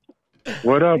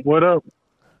 What up? What up?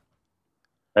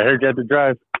 I heard you had to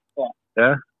drive.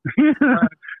 Yeah?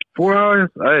 4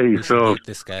 hours? Hey, so.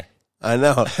 This guy. I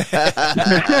know.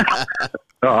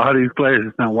 All these players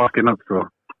is not walking up, so.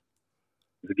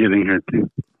 It's getting here,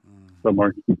 too. So,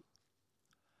 Mark.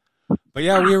 But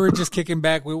yeah, we were just kicking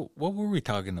back. What were we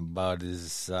talking about?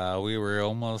 Is we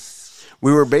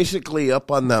were basically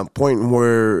up on that point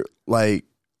where like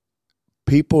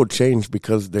people change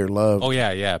because they're loved. Oh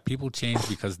yeah. People change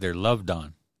because they're loved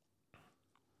on.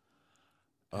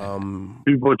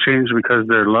 People change because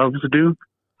their loves do.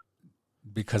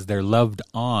 Because they're loved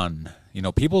on. You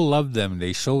know, people love them.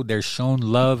 They're shown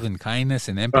love and kindness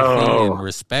and empathy and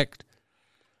respect.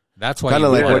 That's why kind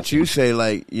of like what you say,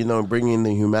 like, you know, bringing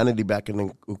the humanity back in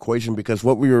the equation. Because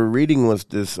what we were reading was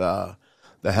this, the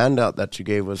handout that you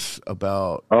gave us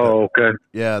about. Oh, okay.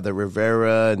 The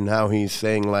Rivera and how he's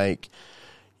saying, like,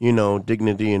 you know,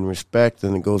 dignity and respect.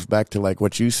 And it goes back to, like,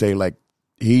 what you say, like,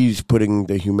 he's putting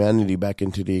the humanity back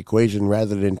into the equation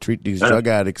rather than treat these drug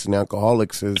addicts and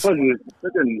alcoholics as. Oh,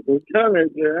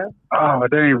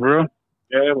 dang, bro.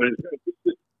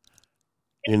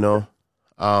 You know,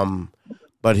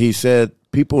 but he said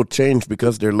people change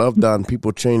because they're loved on.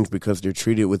 People change because they're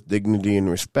treated with dignity and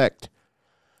respect.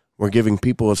 We're giving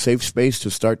people a safe space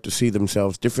to start to see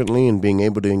themselves differently, and being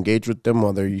able to engage with them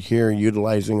while they're here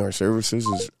utilizing our services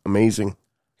is amazing.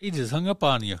 He just hung up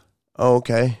on you. Oh,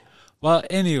 okay. Well,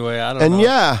 anyway, I don't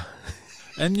know.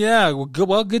 And yeah,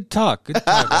 good talk. Good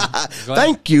talk.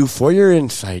 Thank you for your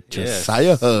insight,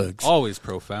 Josiah Hugs. Always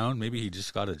profound. Maybe he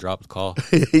just got a dropped call.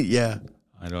 Yeah.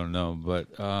 I don't know, but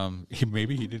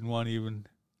maybe he didn't want to even.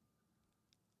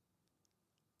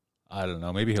 I don't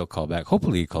know. Maybe he'll call back.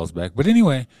 Hopefully he calls back. But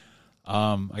anyway,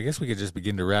 I guess we could just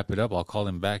begin to wrap it up. I'll call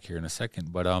him back here in a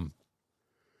second. But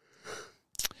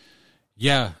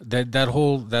yeah, that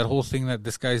whole thing that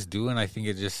this guy's doing, I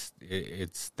think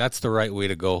that's the right way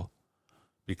to go,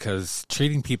 because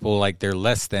treating people like they're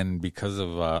less than because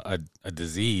of a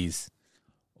disease,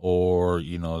 or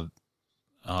you know,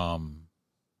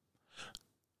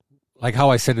 like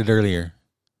how I said it earlier,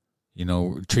 you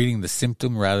know, treating the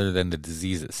symptom rather than the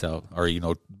disease itself. Or, you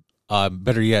know,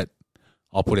 better yet,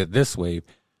 I'll put it this way,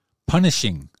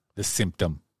 punishing the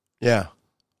symptom. Yeah.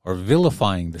 Or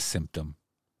vilifying the symptom.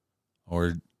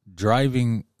 Or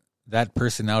driving that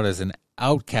person out as an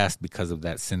outcast because of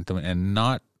that symptom, and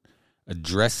not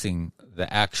addressing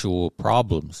the actual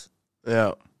problems.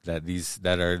 Yeah.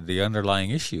 That are the underlying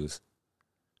issues.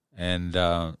 And,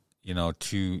 you know,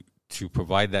 to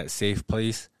provide that safe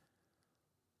place,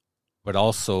 but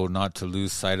also not to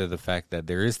lose sight of the fact that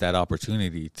there is that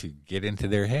opportunity to get into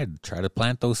their head, try to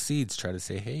plant those seeds, try to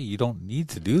say, hey, you don't need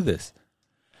to do this.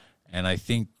 And I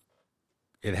think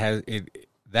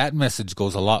that message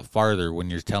goes a lot farther when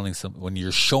you're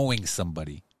showing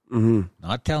somebody,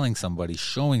 not telling somebody,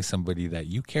 showing somebody that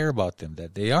you care about them,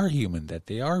 that they are human, that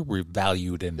they are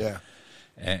valued,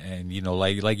 and you know,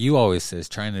 like you always says,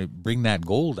 trying to bring that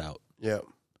gold out. Yeah.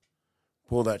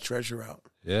 Pull that treasure out.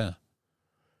 Yeah.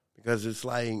 Because it's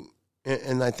like,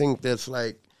 and I think that's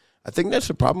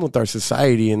the problem with our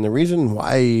society. And the reason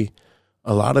why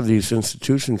a lot of these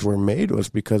institutions were made was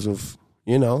because of,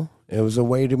 you know, it was a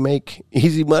way to make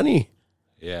easy money.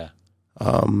 Yeah.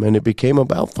 And it became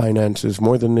about finances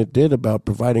more than it did about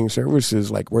providing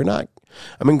services. Like,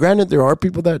 granted, there are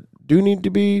people that do need to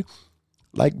be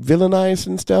like villainized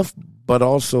and stuff, but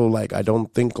also like I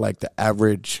don't think like the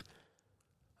average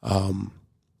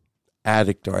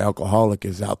addict or alcoholic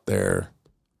is out there,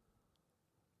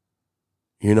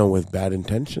 you know, with bad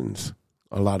intentions.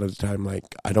 A lot of the time,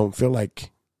 like I don't feel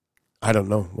like, I don't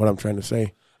know what I'm trying to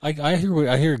say. I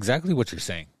hear exactly what you're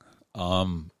saying.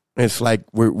 It's like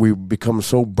we become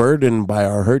so burdened by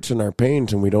our hurts and our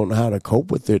pains, and we don't know how to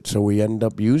cope with it, so we end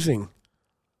up using.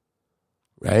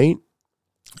 Right?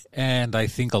 And I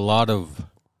think a lot of,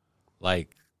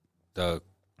 like, the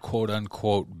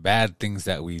quote-unquote bad things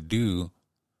that we do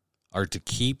are to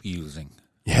keep using.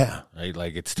 Yeah. Right?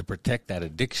 Like, it's to protect that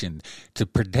addiction, to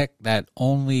protect that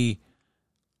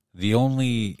the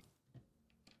only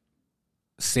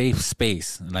safe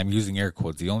space, and I'm using air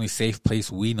quotes, the only safe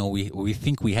place we know we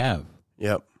think we have.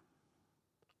 Yep.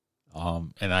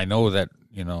 And I know that,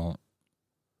 know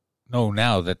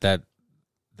now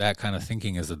that kind of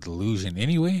thinking is a delusion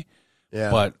anyway.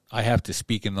 Yeah. But I have to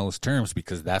speak in those terms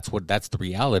because that's the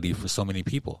reality for so many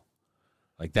people.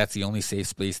 Like, that's the only safe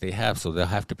space they have, so they'll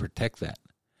have to protect that.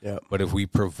 Yeah. But if we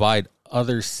provide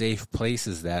other safe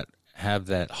places that have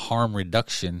that harm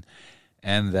reduction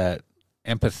and that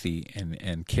empathy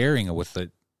and caring with it,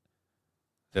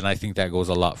 then I think that goes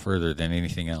a lot further than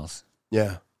anything else.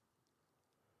 Yeah.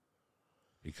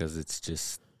 Because it's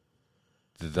just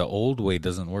the old way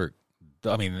doesn't work.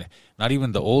 I mean, not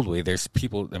even the old way. There's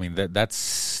people, I mean, that's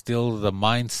still the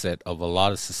mindset of a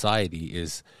lot of society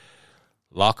is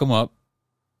lock them up,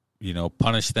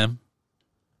 punish them,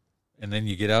 and then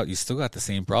you get out, you still got the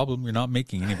same problem. You're not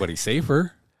making anybody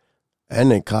safer.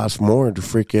 And it costs more to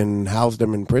freaking house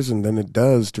them in prison than it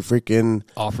does to freaking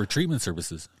offer treatment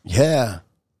services. Yeah.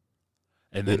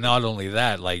 And then not only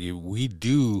that, like we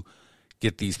do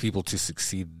get these people to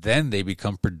succeed, then they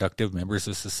become productive members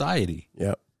of society.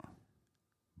 Yep.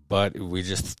 But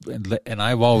and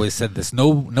I've always said this,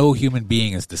 no human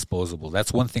being is disposable.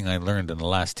 That's one thing I learned in the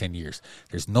last 10 years.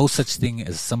 There's no such thing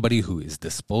as somebody who is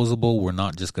disposable. We're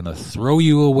not just going to throw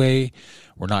you away.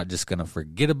 We're not just going to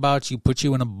forget about you, put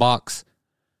you in a box,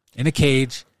 in a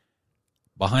cage,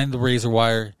 behind the razor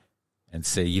wire, and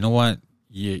say, you know what,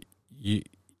 you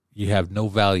have no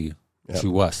value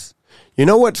to us. You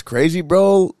know what's crazy,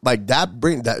 bro? Like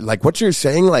like what you're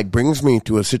saying, like brings me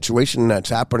to a situation that's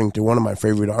happening to one of my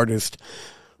favorite artists,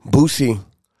 Boosie,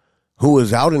 who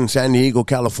was out in San Diego,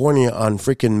 California on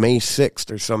freaking May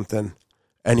 6th or something,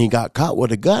 and he got caught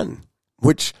with a gun,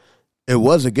 which it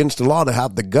was against the law to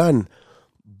have the gun.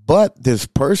 But this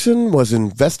person was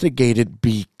investigated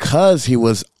because he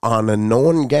was on a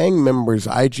known gang member's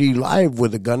IG Live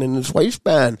with a gun in his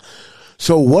waistband.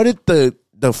 So what did the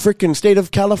freaking state of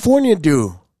California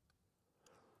do?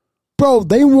 Bro,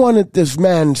 they wanted this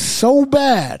man so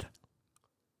bad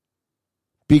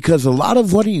because a lot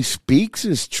of what he speaks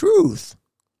is truth.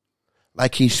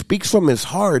 Like he speaks from his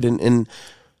heart, and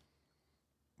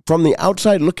from the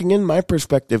outside looking in, my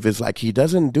perspective is like he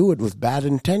doesn't do it with bad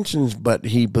intentions, but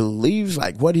he believes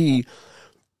like what he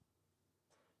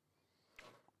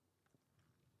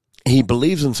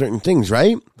believes in certain things,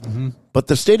 right? Mm-hmm. But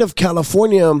the state of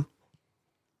California,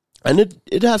 and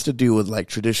it has to do with like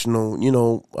traditional,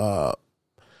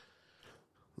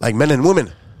 like men and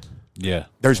women. Yeah.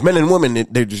 There's men and women.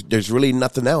 There's really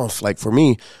nothing else. Like for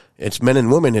me, it's men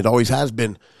and women. It always has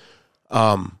been.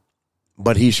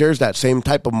 But he shares that same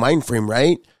type of mind frame,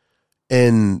 right?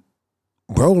 And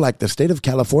bro, like the state of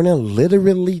California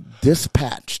literally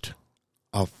dispatched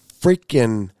a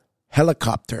freaking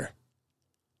helicopter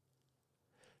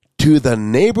to the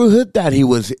neighborhood that he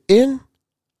was in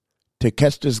to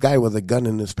catch this guy with a gun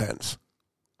in his pants.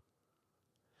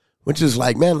 Which is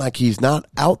like, man, like he's not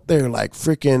out there like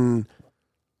freaking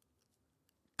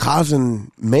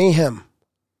causing mayhem.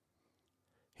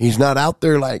 He's not out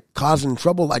there like causing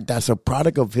trouble. Like that's a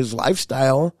product of his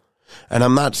lifestyle. And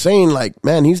I'm not saying like,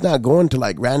 man, he's not going to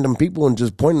like random people and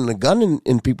just pointing a gun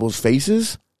in people's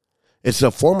faces. It's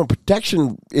a form of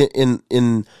protection in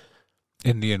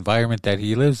the environment that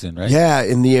he lives in, right? Yeah,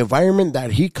 in the environment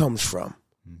that he comes from.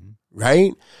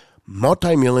 Right?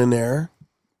 Multi-millionaire,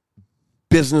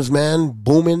 businessman,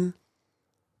 booming.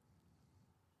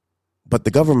 But the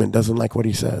government doesn't like what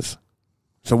he says.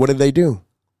 So what do?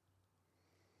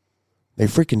 They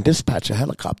freaking dispatch a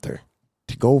helicopter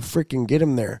to go freaking get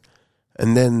him there.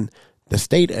 And then the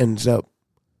state ends up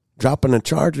dropping the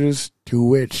charges to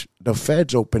which the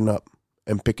feds open up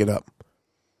and pick it up.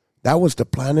 That was the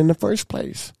plan in the first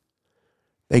place.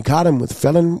 They caught him with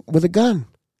felon with a gun.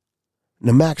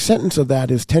 The max sentence of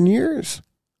that is 10 years.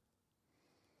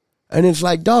 And it's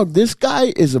like, dog, this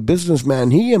guy is a businessman.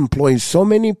 He employs so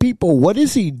many people. What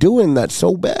is he doing that's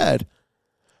so bad?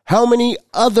 How many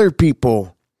other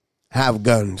people have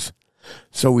guns?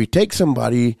 So we take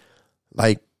somebody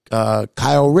like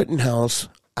Kyle Rittenhouse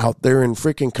out there in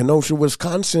freaking Kenosha,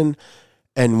 Wisconsin,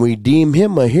 and we deem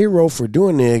him a hero for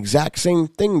doing the exact same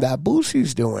thing that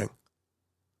Boosie's doing.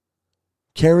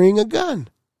 Carrying a gun.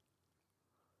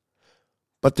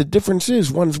 But the difference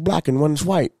is one's black and one's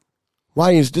white.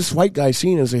 Why is this white guy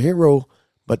seen as a hero,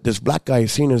 but this black guy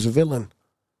is seen as a villain?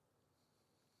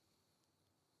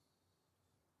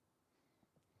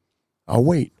 I'll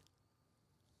wait.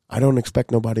 I don't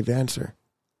expect nobody to answer.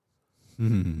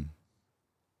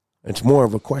 It's more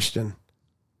of a question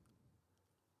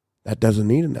that doesn't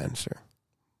need an answer,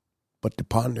 but to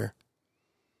ponder.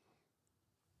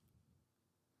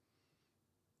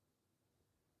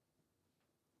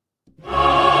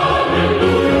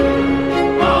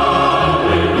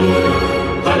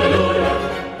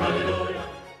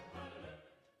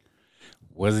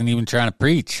 Wasn't even trying to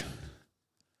preach.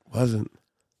 Wasn't.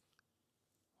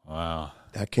 Wow.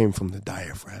 That came from the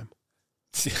diaphragm.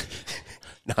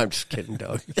 No, I'm just kidding,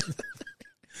 dog.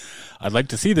 I'd like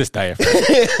to see this diaphragm.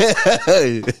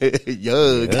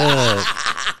 Yuck.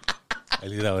 I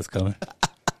knew that was coming.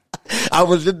 I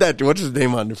was in that. What's his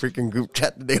name on the freaking group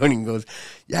chat today when he goes,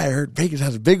 yeah, I heard Vegas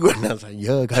has a big one. I was like,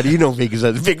 yuck, how do you know Vegas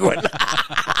has a big one?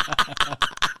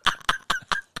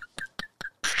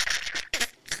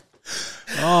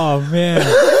 Oh, man.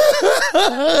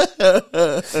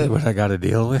 See what I got to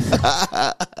deal with.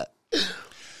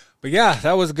 But yeah,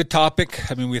 that was a good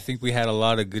topic. I mean, we think we had a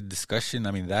lot of good discussion.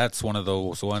 I mean, that's one of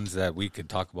those ones that we could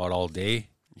talk about all day,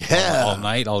 all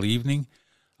night, all evening.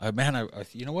 Man,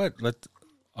 you know what?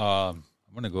 I'm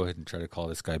going to go ahead and try to call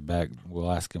this guy back.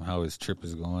 We'll ask him how his trip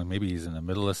is going. Maybe he's in the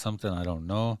middle of something. I don't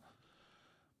know.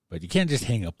 But you can't just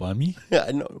hang up on me. Yeah,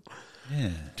 I know. Yeah.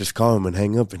 Just call him and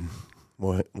hang up and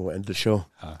we'll end the show.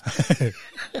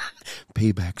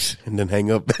 Paybacks and then hang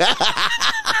up.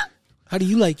 How do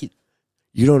you like it?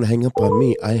 You don't hang up on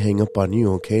me. I hang up on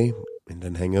you, okay? And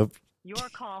then hang up. Your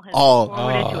call has been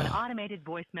forwarded to an automated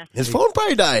voice message. His phone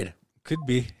probably died. Could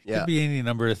be. Yeah. Could be any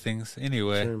number of things.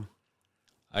 Anyway, Sure.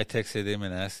 I texted him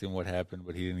and asked him what happened,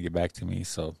 but he didn't get back to me.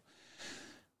 So,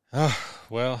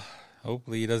 well,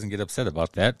 hopefully he doesn't get upset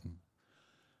about that.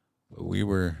 But we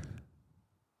were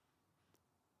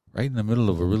right in the middle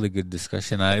of a really good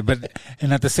discussion. And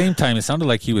at the same time, it sounded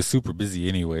like he was super busy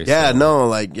anyway. Yeah, so. no.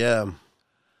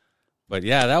 But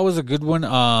yeah, that was a good one.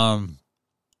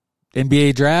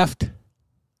 NBA draft.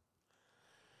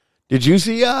 Did you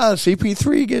see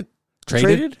CP3 get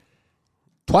traded?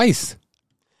 Twice.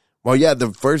 Well, yeah,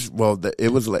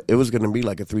 it was going to be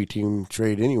like a 3-team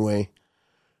trade anyway,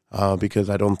 because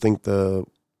I don't think the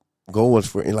goal was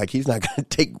for, like, he's not going to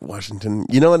take Washington.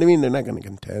 You know what I mean? They're not going to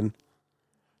contend.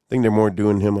 I think they're more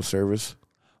doing him a service.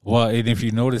 Well, and if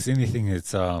you notice anything, it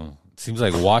seems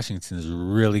like Washington's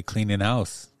really cleaning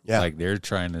house. Yeah. Like they're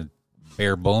trying to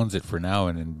bare bones it for now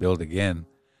and then build again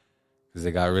because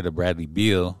they got rid of Bradley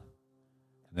Beal.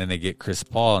 And then they get Chris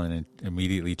Paul and then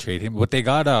immediately trade him. But they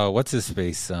got, what's his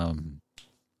face?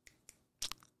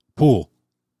 Poole.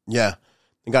 Yeah.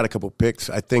 They got a couple picks.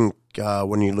 I think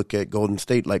when you look at Golden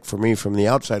State, like for me from the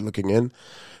outside looking in,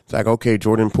 it's like, okay,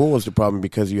 Jordan Poole was the problem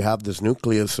because you have this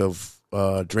nucleus of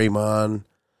Draymond,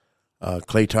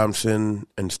 Klay Thompson,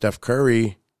 and Steph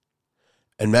Curry.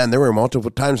 And, man, there were multiple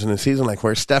times in the season like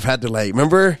where Steph had to, like,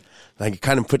 remember? Like, it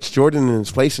kind of puts Jordan in his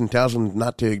place and tells him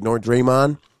not to ignore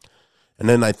Draymond. And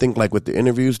then I think, like, with the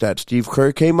interviews that Steve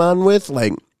Kerr came on with,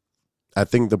 like, I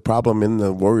think the problem in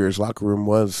the Warriors locker room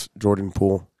was Jordan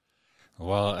Poole.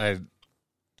 Well, I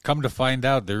come to find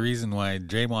out the reason why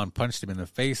Draymond punched him in the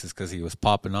face is because he was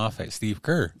popping off at Steve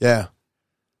Kerr. Yeah.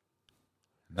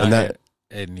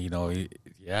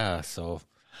 So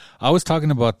I was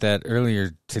talking about that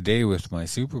earlier today with my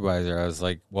supervisor. I was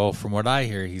like, well, from what I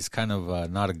hear, he's kind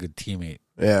of not a good teammate.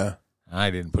 Yeah. I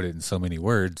didn't put it in so many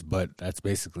words, but that's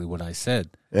basically what I said.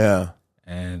 Yeah.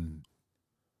 And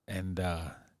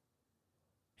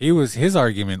his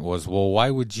argument was, well,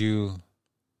 why would you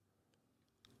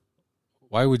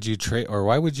trade, or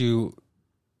why would you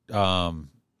want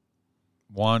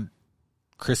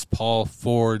Chris Paul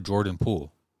for Jordan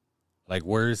Poole? Like,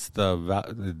 where's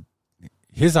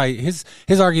his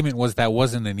argument was that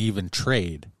wasn't an even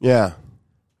trade. Yeah.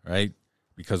 Right?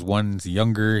 Because one's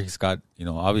younger, he's got,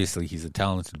 obviously he's a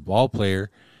talented ball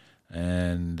player.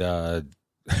 And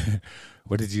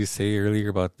what did you say earlier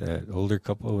about that older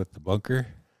couple with the bunker?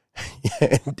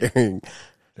 Yeah,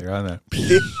 they're on a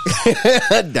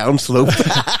downslope.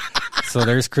 So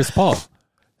there's Chris Paul.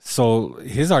 So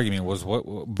his argument was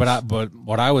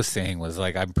what I was saying was,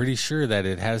 like, I'm pretty sure that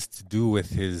it has to do with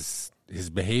his his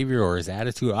behavior or his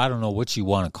attitude, I don't know what you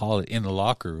want to call it, in the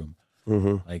locker room.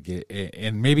 Mm-hmm. Like,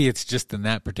 and maybe it's just in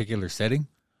that particular setting,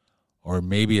 or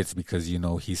maybe it's because, you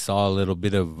know, he saw a little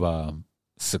bit of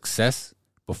success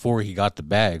before he got the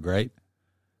bag, right?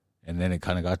 And then it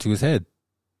kind of got to his head,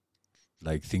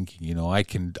 like thinking, you know, I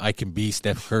can be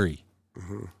Steph Curry.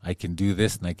 Mm-hmm. I can do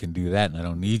this and I can do that, and I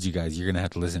don't need you guys. You're gonna have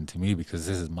to listen to me because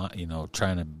this is my, you know,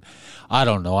 trying to. I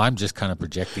don't know. I'm just kind of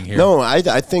projecting here. No, I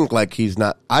think like he's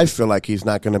not. I feel like he's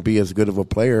not going to be as good of a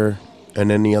player in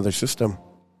any other system.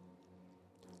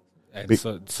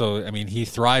 And so I mean, he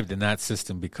thrived in that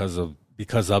system because of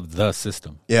the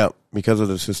system. Yeah, because of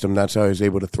the system. That's how he's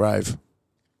able to thrive.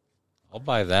 I'll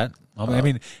buy that. I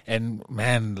mean, and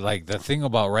man, like the thing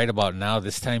about right about now,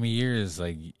 this time of year is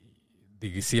like.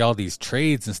 You see all these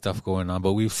trades and stuff going on,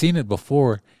 but we've seen it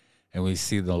before, and we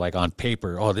see the like on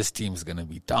paper. Oh, this team's gonna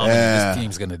be dominant. Yeah. This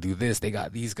team's gonna do this. They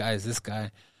got these guys, this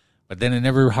guy, but then it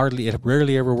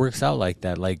rarely ever works out like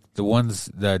that. Like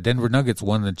the Denver Nuggets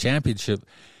won the championship,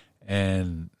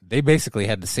 and they basically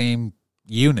had the same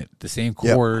unit, the same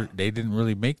core. Yep. They didn't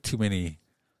really make too many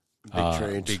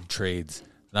big trades.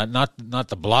 Not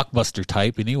the blockbuster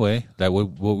type anyway. That what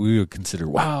we would consider.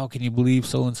 Wow, can you believe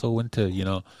so and so went to, you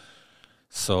know.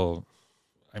 So,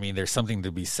 I mean, there's something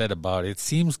to be said about it. It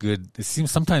seems good.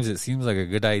 Sometimes it seems like a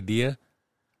good idea,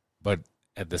 but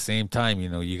at the same time, you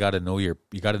know, you got to know your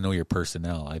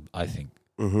personnel. I think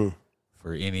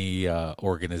for any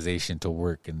organization to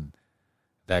work, and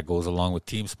that goes along with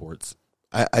team sports.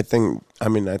 I think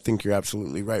you're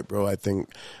absolutely right, bro. I think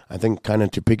kind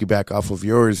of to piggyback off of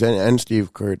yours and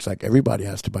Steve Kerr, it's like everybody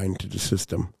has to buy into the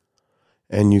system.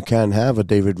 And you can't have a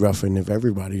David Ruffin if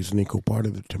everybody's an equal part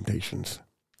of the Temptations.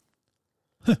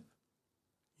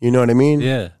 You know what I mean?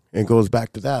 Yeah. It goes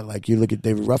back to that. Like, you look at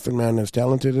David Ruffin, man, as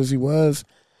talented as he was.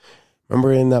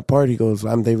 Remember in that part, he goes,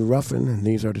 I'm David Ruffin, and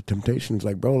these are the Temptations.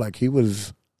 Like, bro, like he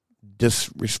was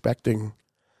disrespecting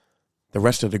the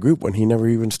rest of the group when he never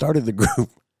even started the group.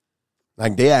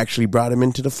 Like, they actually brought him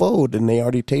into the fold, and they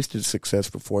already tasted success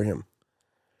before him.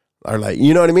 Or like,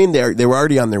 you know what I mean? They were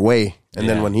already on their way. And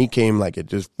then when he came, like, it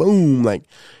just, boom, like,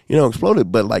 you know,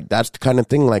 exploded. But, like, that's the kind of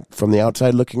thing, like, from the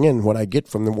outside looking in, what I get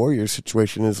from the Warriors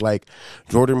situation is, like,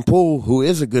 Jordan Poole, who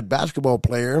is a good basketball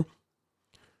player,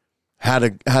 had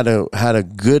a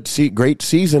great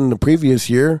season the previous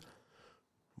year,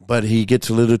 but he gets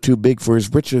a little too big for his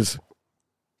britches,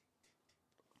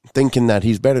 thinking that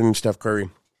he's better than Steph Curry.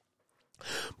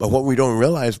 But what we don't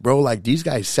realize, bro, like, these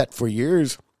guys set for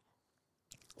years.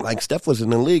 Like, Steph was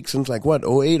in the league since, like, what,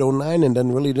 08, 09, and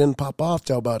then really didn't pop off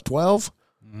till about 12?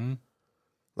 Mm-hmm.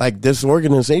 Like, this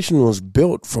organization was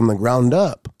built from the ground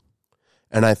up.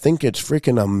 And I think it's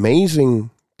freaking amazing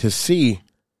to see.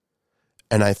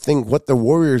 And I think what the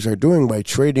Warriors are doing by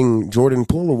trading Jordan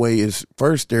Poole away is,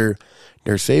 first, they're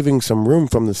saving some room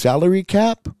from the salary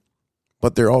cap,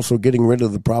 but they're also getting rid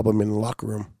of the problem in the locker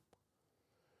room.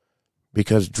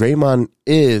 Because Draymond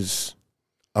is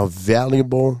a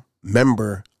valuable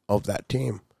member of that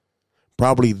team.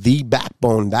 Probably the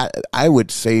backbone. That I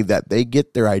would say that they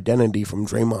get their identity from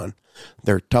Draymond.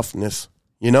 Their toughness,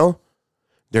 you know?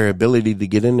 Their ability to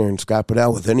get in there and scrap it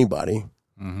out with anybody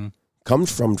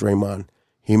comes from Draymond.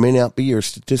 He may not be your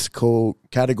statistical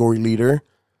category leader,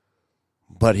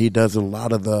 but he does a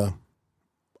lot of the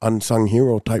unsung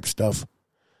hero type stuff.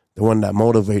 The one that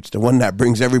motivates, the one that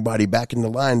brings everybody back in the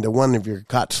line, the one if you're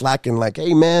caught slacking, like,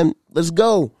 hey, man, let's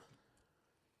go.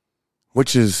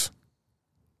 Which is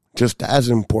just as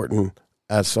important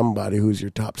as somebody who's your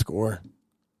top scorer,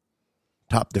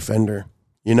 top defender,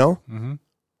 you know? Mm-hmm.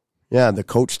 Yeah, the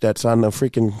coach that's on the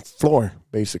freaking floor,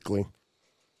 basically.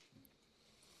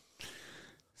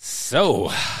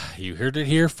 So, you heard it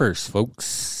here first,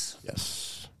 folks.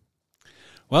 Yes.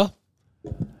 Well,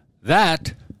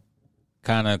 that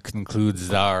kind of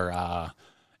concludes our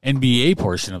NBA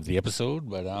portion of the episode,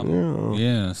 but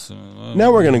yeah. So,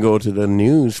 now we're gonna go to the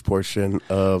news portion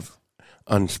of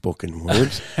Unspoken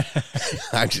Words.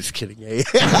 I'm just kidding. Hey.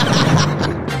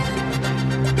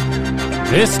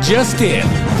 This just in: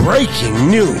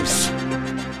 breaking news.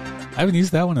 I haven't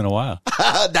used that one in a while.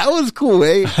 That was cool,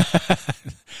 eh? I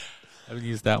haven't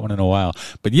used that one in a while,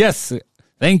 but yes,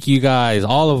 thank you guys,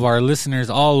 all of our listeners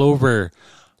all over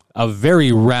a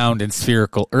very round and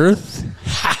spherical Earth.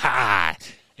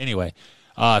 Anyway,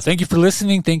 thank you for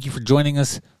listening. Thank you for joining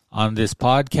us on this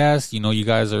podcast. You know, you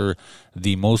guys are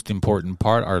the most important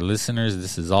part, our listeners.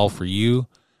 This is all for you,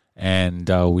 and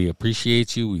we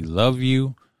appreciate you. We love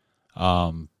you.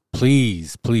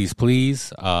 Please,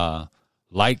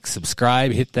 like,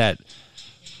 subscribe, hit the,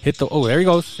 oh, there he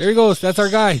goes. That's our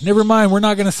guy. Never mind. We're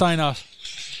not going to sign off.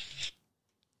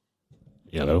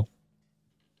 Hello.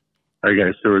 Are you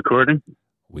guys still recording?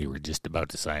 We were just about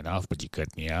to sign off, but you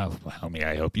cut me off. How may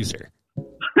I help you, sir?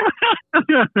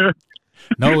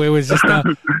 No, it was just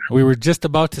we were just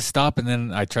about to stop, and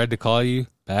then I tried to call you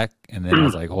back, and then I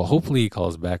was like, well, hopefully he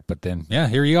calls back. But then, yeah,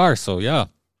 here you are. So, yeah.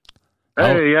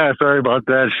 Hey, yeah, sorry about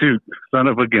that. Shoot, son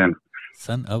of a gun.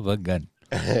 Son of a gun.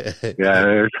 Yeah,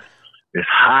 it's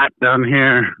hot down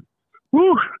here.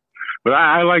 Woo! But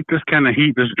I like this kind of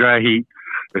heat, this dry heat.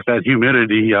 It's that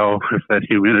humidity, yo. It's that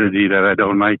humidity that I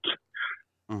don't like.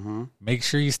 Mm-hmm. Make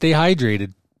sure you stay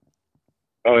hydrated.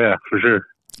 Oh, yeah, for sure.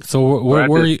 So where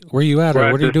are you at, or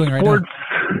what are you doing right now?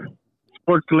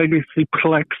 Sports Legacy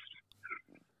Plex.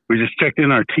 We just checked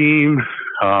in our team,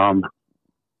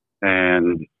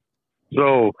 and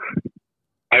so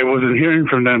I wasn't hearing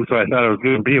from them, so I thought it was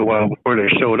going to be a while before they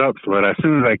showed up. But as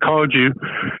soon as I called you,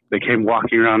 they came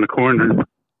walking around the corner.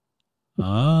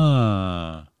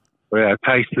 Ah. So yeah,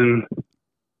 Tyson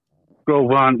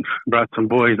drove on, brought some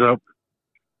boys up.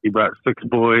 He brought 6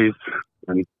 boys,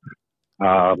 and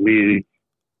me,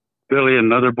 Billy,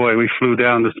 another boy. We flew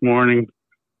down this morning.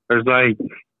 There's like,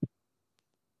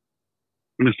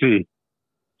 let me see,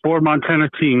 4 Montana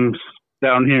teams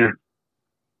down here.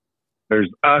 There's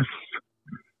us.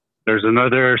 There's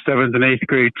another 7th and 8th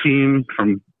grade team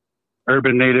from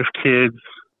Urban Native Kids,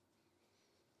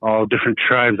 all different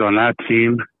tribes on that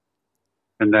team.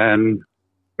 And then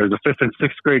there's a 5th and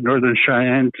 6th grade Northern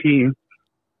Cheyenne team.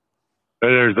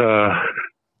 There's a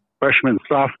freshman,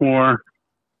 sophomore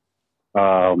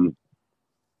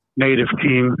Native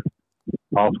team,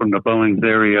 all from the Billings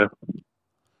area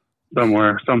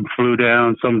somewhere. Some flew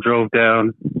down, some drove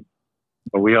down.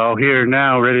 But we all here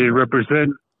now, ready to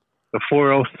represent the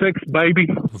 406, baby.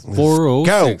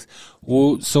 406.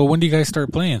 Well, so when do you guys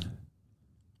start playing?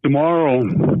 Tomorrow.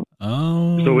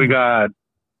 Oh. So we got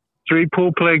 3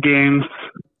 pool play games.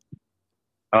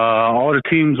 All the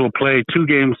teams will play 2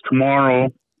 games tomorrow.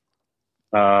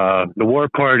 The War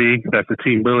Party, that's the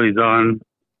team Billy's on.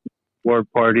 War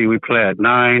Party, we play at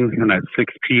 9 and at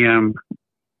 6 p.m.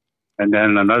 And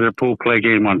then another pool play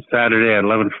game on Saturday at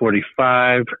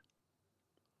 11:45.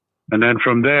 And then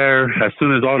from there, as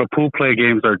soon as all the pool play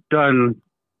games are done,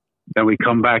 then we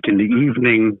come back in the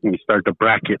evening and we start the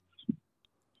brackets.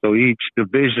 So each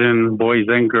division, boys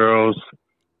and girls,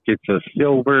 gets a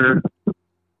silver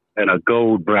and a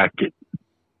gold bracket.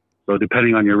 So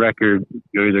depending on your record,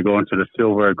 you either go into the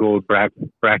silver or gold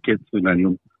brackets, and then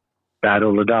you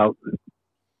battle it out.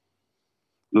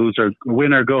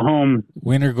 Winner go home.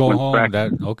 Winner go home.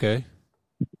 Okay.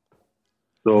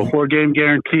 So 4-game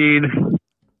guaranteed.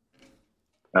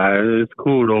 It's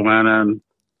cool though, man, and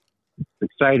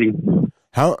exciting.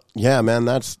 Yeah, man,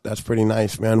 that's pretty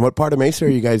nice, man. What part of Mesa are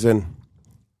you guys in?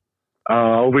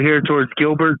 Over here towards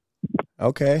Gilbert.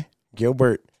 Okay,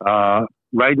 Gilbert.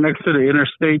 Right next to the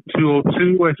Interstate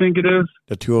 202, I think it is.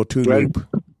 The 202 right. loop.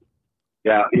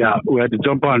 Yeah. We had to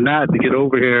jump on that to get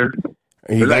over here.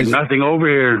 There's like nothing over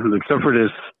here except for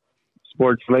this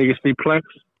Sports Legacy Plex.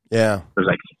 Yeah. There's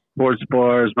like sports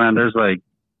bars, man. There's like,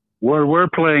 where we're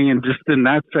playing, and just in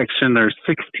that section, there's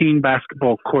 16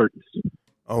 basketball courts.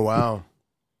 Oh, wow.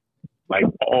 Like,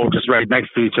 all just right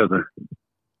next to each other.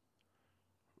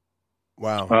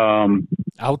 Wow.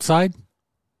 Outside?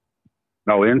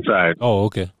 No, inside. Oh,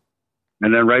 okay.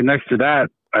 And then right next to that,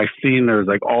 I've seen there's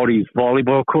like all these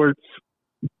volleyball courts.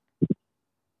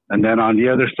 And then on the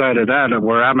other side of that,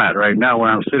 where I'm at right now, where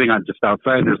I'm sitting on just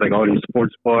outside, there's like all these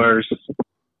sports bars.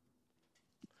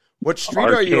 What street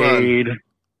are you on?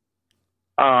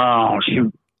 Oh,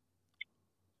 shoot.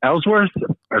 Ellsworth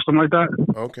or something like that?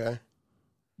 Okay.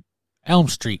 Elm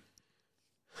Street.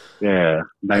 Yeah,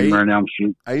 Nightmare on Elm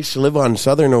Street. I used to live on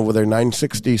Southern over there,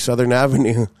 960 Southern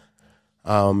Avenue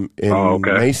in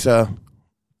Mesa.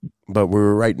 But we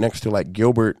were right next to like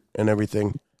Gilbert and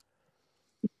everything.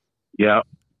 Yeah.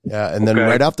 Yeah, and then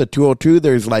right off the 202,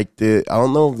 there's like I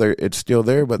don't know if it's still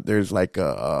there, but there's like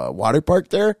a water park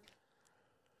there.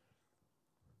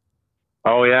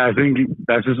 Oh, yeah, I think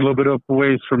that's just a little bit up a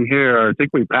ways from here. I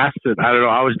think we passed it. I don't know.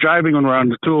 I was driving when we were on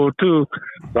the 202,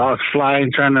 so I was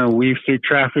flying, trying to weave through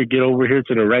traffic, get over here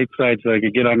to the right side so I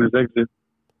could get on this exit.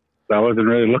 So I wasn't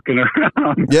really looking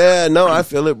around. Yeah, no, I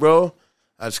feel it, bro.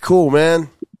 That's cool, man.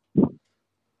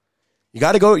 You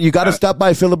got to go. You got to stop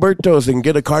by Filiberto's and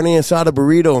get a carne asada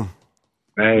burrito.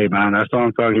 Hey, man, that's what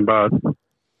I'm talking about.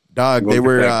 Dog, they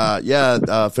were,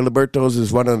 Filiberto's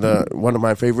is one of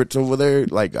my favorites over there.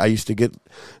 Like, I used to get,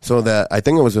 I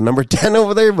think it was a number 10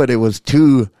 over there, but it was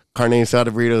 2 carne asada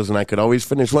burritos, and I could always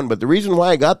finish one. But the reason why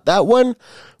I got that one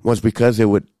was because it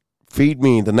would feed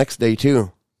me the next day,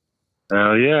 too.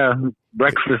 Yeah,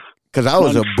 breakfast. Because I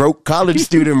was a broke college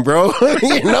student, bro.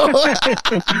 You know?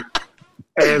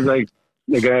 it's like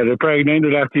they're probably named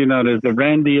it after there's the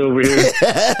Randy over here.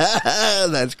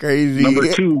 That's crazy.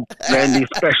 Number 2, Randy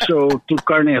Special, 2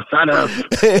 carne asada,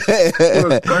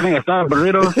 2 carne asada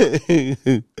burritos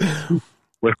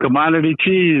with commodity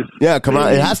cheese. Yeah,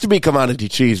 it has to be commodity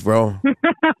cheese, bro.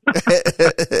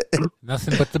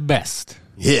 Nothing but the best.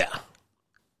 Yeah.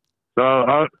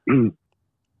 So,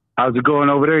 how's it going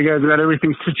over there? You guys got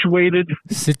everything situated?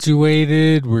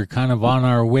 We're kind of on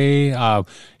our way. Yeah,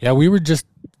 we were just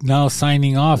now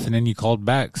signing off, and then you called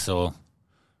back. So,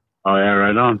 oh yeah,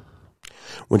 right on.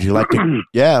 Would you like to?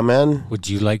 Yeah, man. Would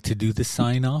you like to do the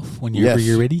sign off whenever Yes.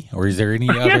 you're ready, or is there any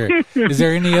other? Is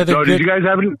there any other? So, did you guys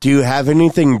have any? Do you have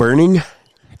anything burning?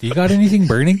 Do you got anything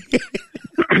burning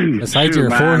besides Shoot, your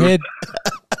man. forehead?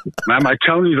 Man, my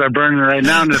chonies are burning right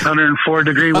now in this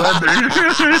 104-degree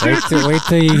weather. Wait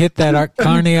till you hit that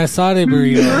carne asada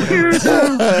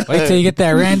burrito. Wait till you get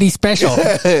that Randy Special.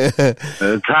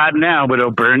 It's hot now, but it'll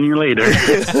burn you later.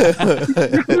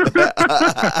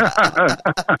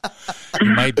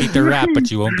 You might beat the rap, but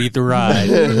you won't beat the ride.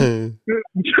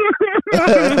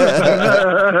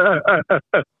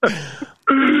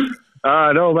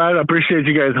 No, man, I appreciate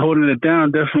you guys holding it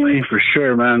down. Definitely, for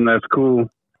sure, man. That's cool.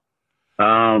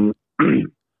 No,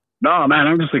 man,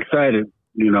 I'm just excited.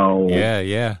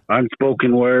 Yeah.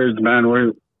 Unspoken words, man.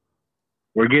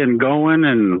 We're getting going,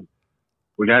 and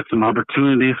we got some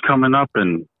opportunities coming up,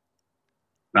 and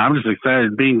I'm just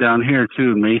excited being down here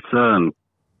too, in Mesa, and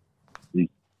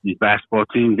these basketball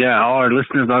teams. Yeah, all our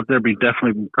listeners out there be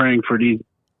definitely praying for these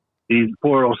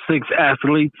 406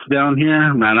 athletes down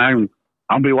here, man.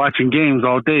 I'll be watching games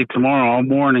all day tomorrow, all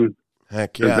morning.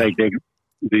 Heck yeah. Like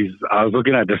I was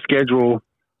looking at the schedule,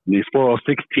 and these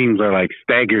 406 teams are like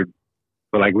staggered.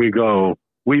 So like we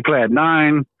play at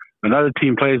 9, another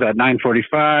team plays at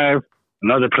 9:45,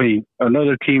 another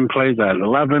team plays at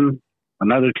 11,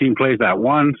 another team plays at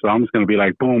 1. So I'm just gonna be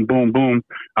like boom, boom, boom.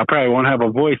 I probably won't have a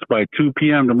voice by 2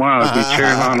 p.m. tomorrow. I'll be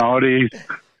cheering on all these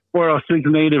 406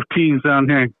 native teams down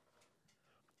here.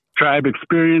 Tribe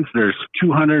experience. There's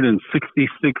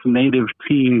 266 native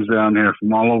teams down here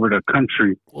from all over the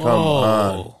country.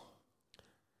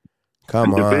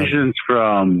 Come on. Divisions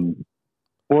from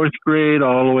 4th grade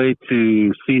all the way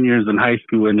to seniors in high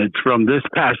school, and it's from this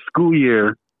past school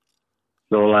year.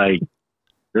 So, like,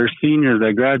 there's seniors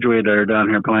that graduated that are down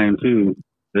here playing too.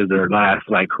 This is their last,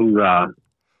 like, hoorah.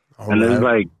 Oh, and man. there's,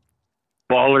 like,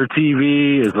 Baller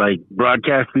TV is, like,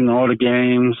 broadcasting all the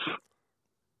games.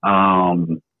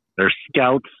 There's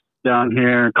scouts down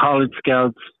here, college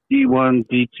scouts, D1,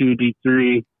 D2,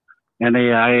 D3,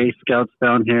 NAIA scouts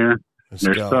down here.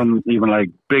 There's some even like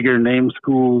bigger name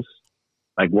schools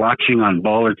like watching on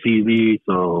Baller TV.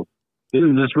 So this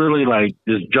is just really like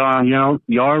this John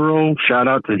Yarrow, shout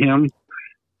out to him.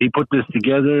 He put this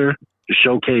together to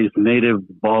showcase native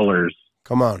ballers.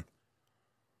 Come on.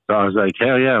 So I was like,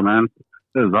 hell yeah, man.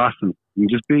 This is awesome. And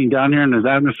just being down here in this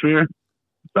atmosphere,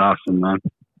 it's awesome, man.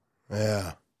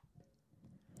 Yeah.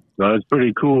 So it's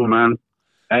pretty cool, man.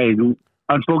 Hey,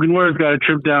 Unspoken Words got a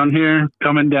trip down here,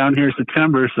 coming down here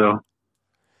September, so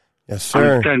Yes, I'm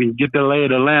sir. just trying to get the lay of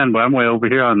the land, but I'm way over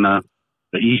here on the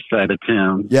east side of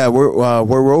town. Yeah, where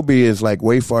Roby is like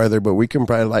way farther, but we can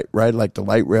probably ride like the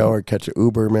light rail or catch an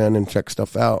Uber, man, and check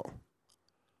stuff out.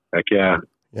 Heck yeah.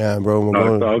 Yeah, bro.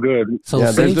 No, it's all good. So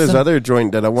Yeah, there's this other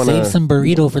joint that I want to save some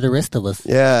burrito for the rest of us.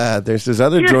 Yeah, there's this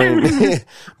other joint,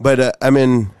 but I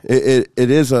mean, it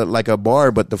is like a bar,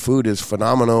 but the food is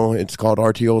phenomenal. It's called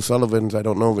RTO Sullivan's. I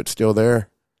don't know if it's still there.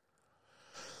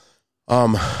 I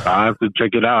have to check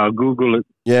it out. I'll Google it.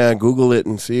 Yeah, Google it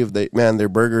and see if their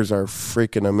burgers are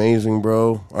freaking amazing,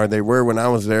 bro. Or they were when I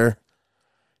was there,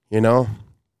 So,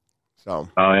 oh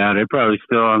yeah, they're probably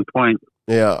still on point.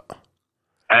 yeah.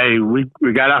 Hey, we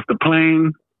got off the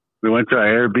plane. We went to our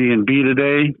Airbnb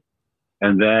today,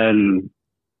 and then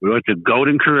we went to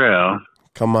Golden Corral.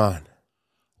 Come on.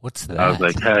 What's that? I was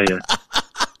like, hell yeah.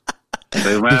 Did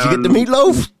you get the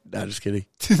meatloaf? No, just kidding.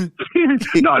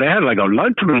 No, they had like a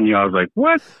lunch menu. I was like,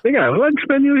 what? They got a lunch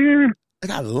menu here? I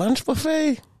got a lunch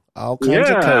buffet. All kinds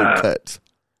of cold cuts.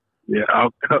 Yeah,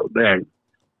 I'll cut that.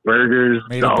 Burgers,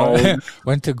 dogs.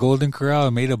 Went to Golden Corral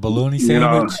and made a bologna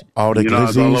sandwich. All the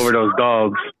it's all over those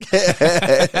dogs.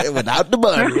 Without the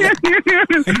bun.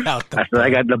 I said, I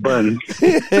got the buns.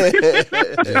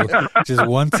 Just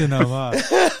once in a while.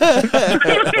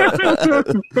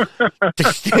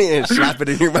 Slap it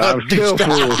in your mouth. I'm still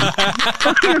full.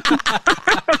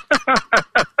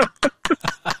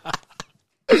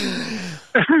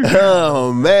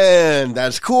 Oh, man.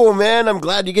 That's cool, man. I'm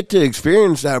glad you get to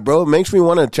experience that, bro. It makes me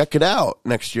want to check it out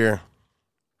next year.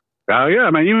 Oh, yeah,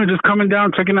 man. Even just coming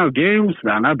down, checking out games,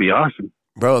 man, that'd be awesome.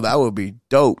 Bro, that would be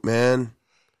dope, man.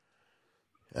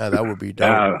 Yeah, that would be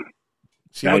dope.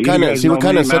 See what kind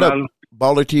of setup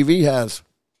Baller TV has.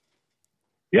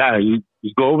 Yeah, you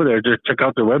go over there, just check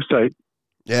out their website.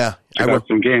 Yeah. Check out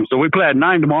some games. So we play at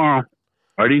 9 tomorrow.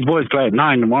 Or these boys play at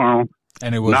 9 tomorrow.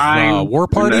 And it was 9, War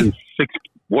Party? And then 6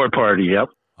 War Party, yep.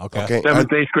 Okay. 7th,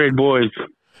 8th grade boys.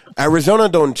 Arizona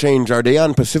don't change. Are they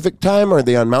on Pacific time or are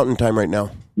they on Mountain time right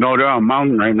now? No, they're on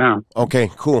Mountain right now.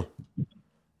 Okay, cool.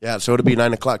 Yeah, so it'll be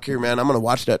 9 o'clock here, man. I'm going to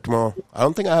watch that tomorrow. I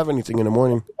don't think I have anything in the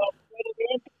morning.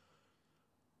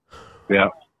 Yeah.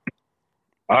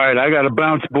 All right, I got to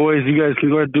bounce, boys. You guys can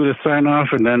go ahead and do the sign off,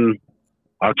 and then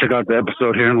I'll check out the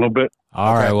episode here in a little bit.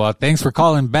 All right, well, thanks for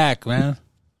calling back, man.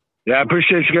 Yeah, I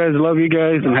appreciate you guys. Love you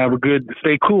guys, and have a good,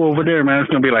 stay cool over there, man. It's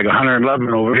going to be like 111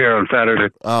 over here on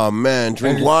Saturday. Oh, man.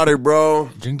 Drink water, bro.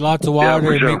 Drink lots of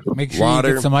water. Yeah, sure. Make sure you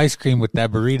get some ice cream with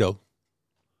that burrito.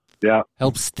 Yeah.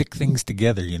 Helps stick things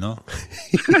together, you know?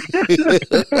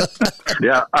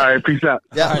 Yeah. All right. Peace out.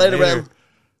 Yeah, later, man.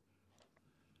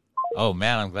 Oh,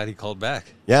 man, I'm glad he called back.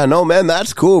 Yeah, no, man,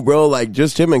 that's cool, bro. Like,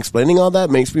 just him explaining all that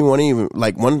makes me want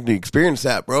to experience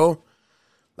that, bro.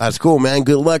 That's cool, man.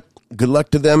 Good luck. Good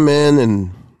luck to them, man,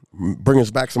 and bring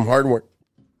us back some hard work.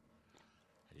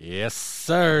 Yes,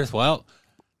 sir. Well,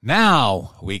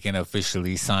 now we can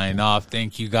officially sign off.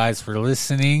 Thank you guys for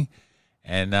listening.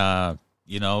 And,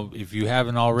 if you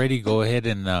haven't already, go ahead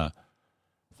and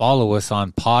follow us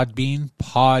on Podbean.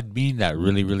 That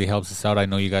really, really helps us out. I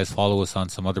know you guys follow us on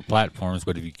some other platforms,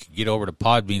 but if you could get over to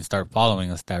Podbean, start following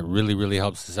us, that really, really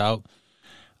helps us out.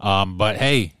 But,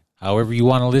 hey, however you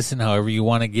want to listen, however you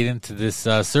want to get into this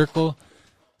circle,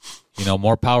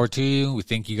 more power to you. We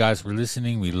thank you guys for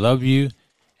listening. We love you.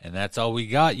 And that's all we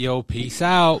got, yo. Peace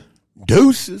out.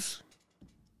 Deuces.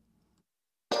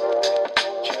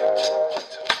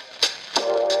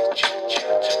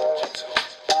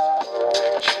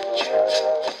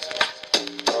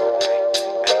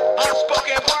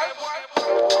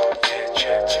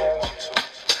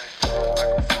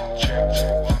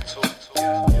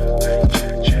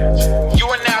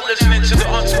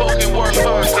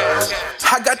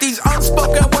 I got these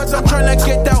unspoken words I'm trying to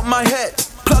get out my head.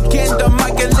 Plug in the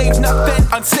mic and leave nothing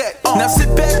unsaid. Now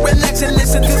sit back, relax, and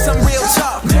listen to some real talk.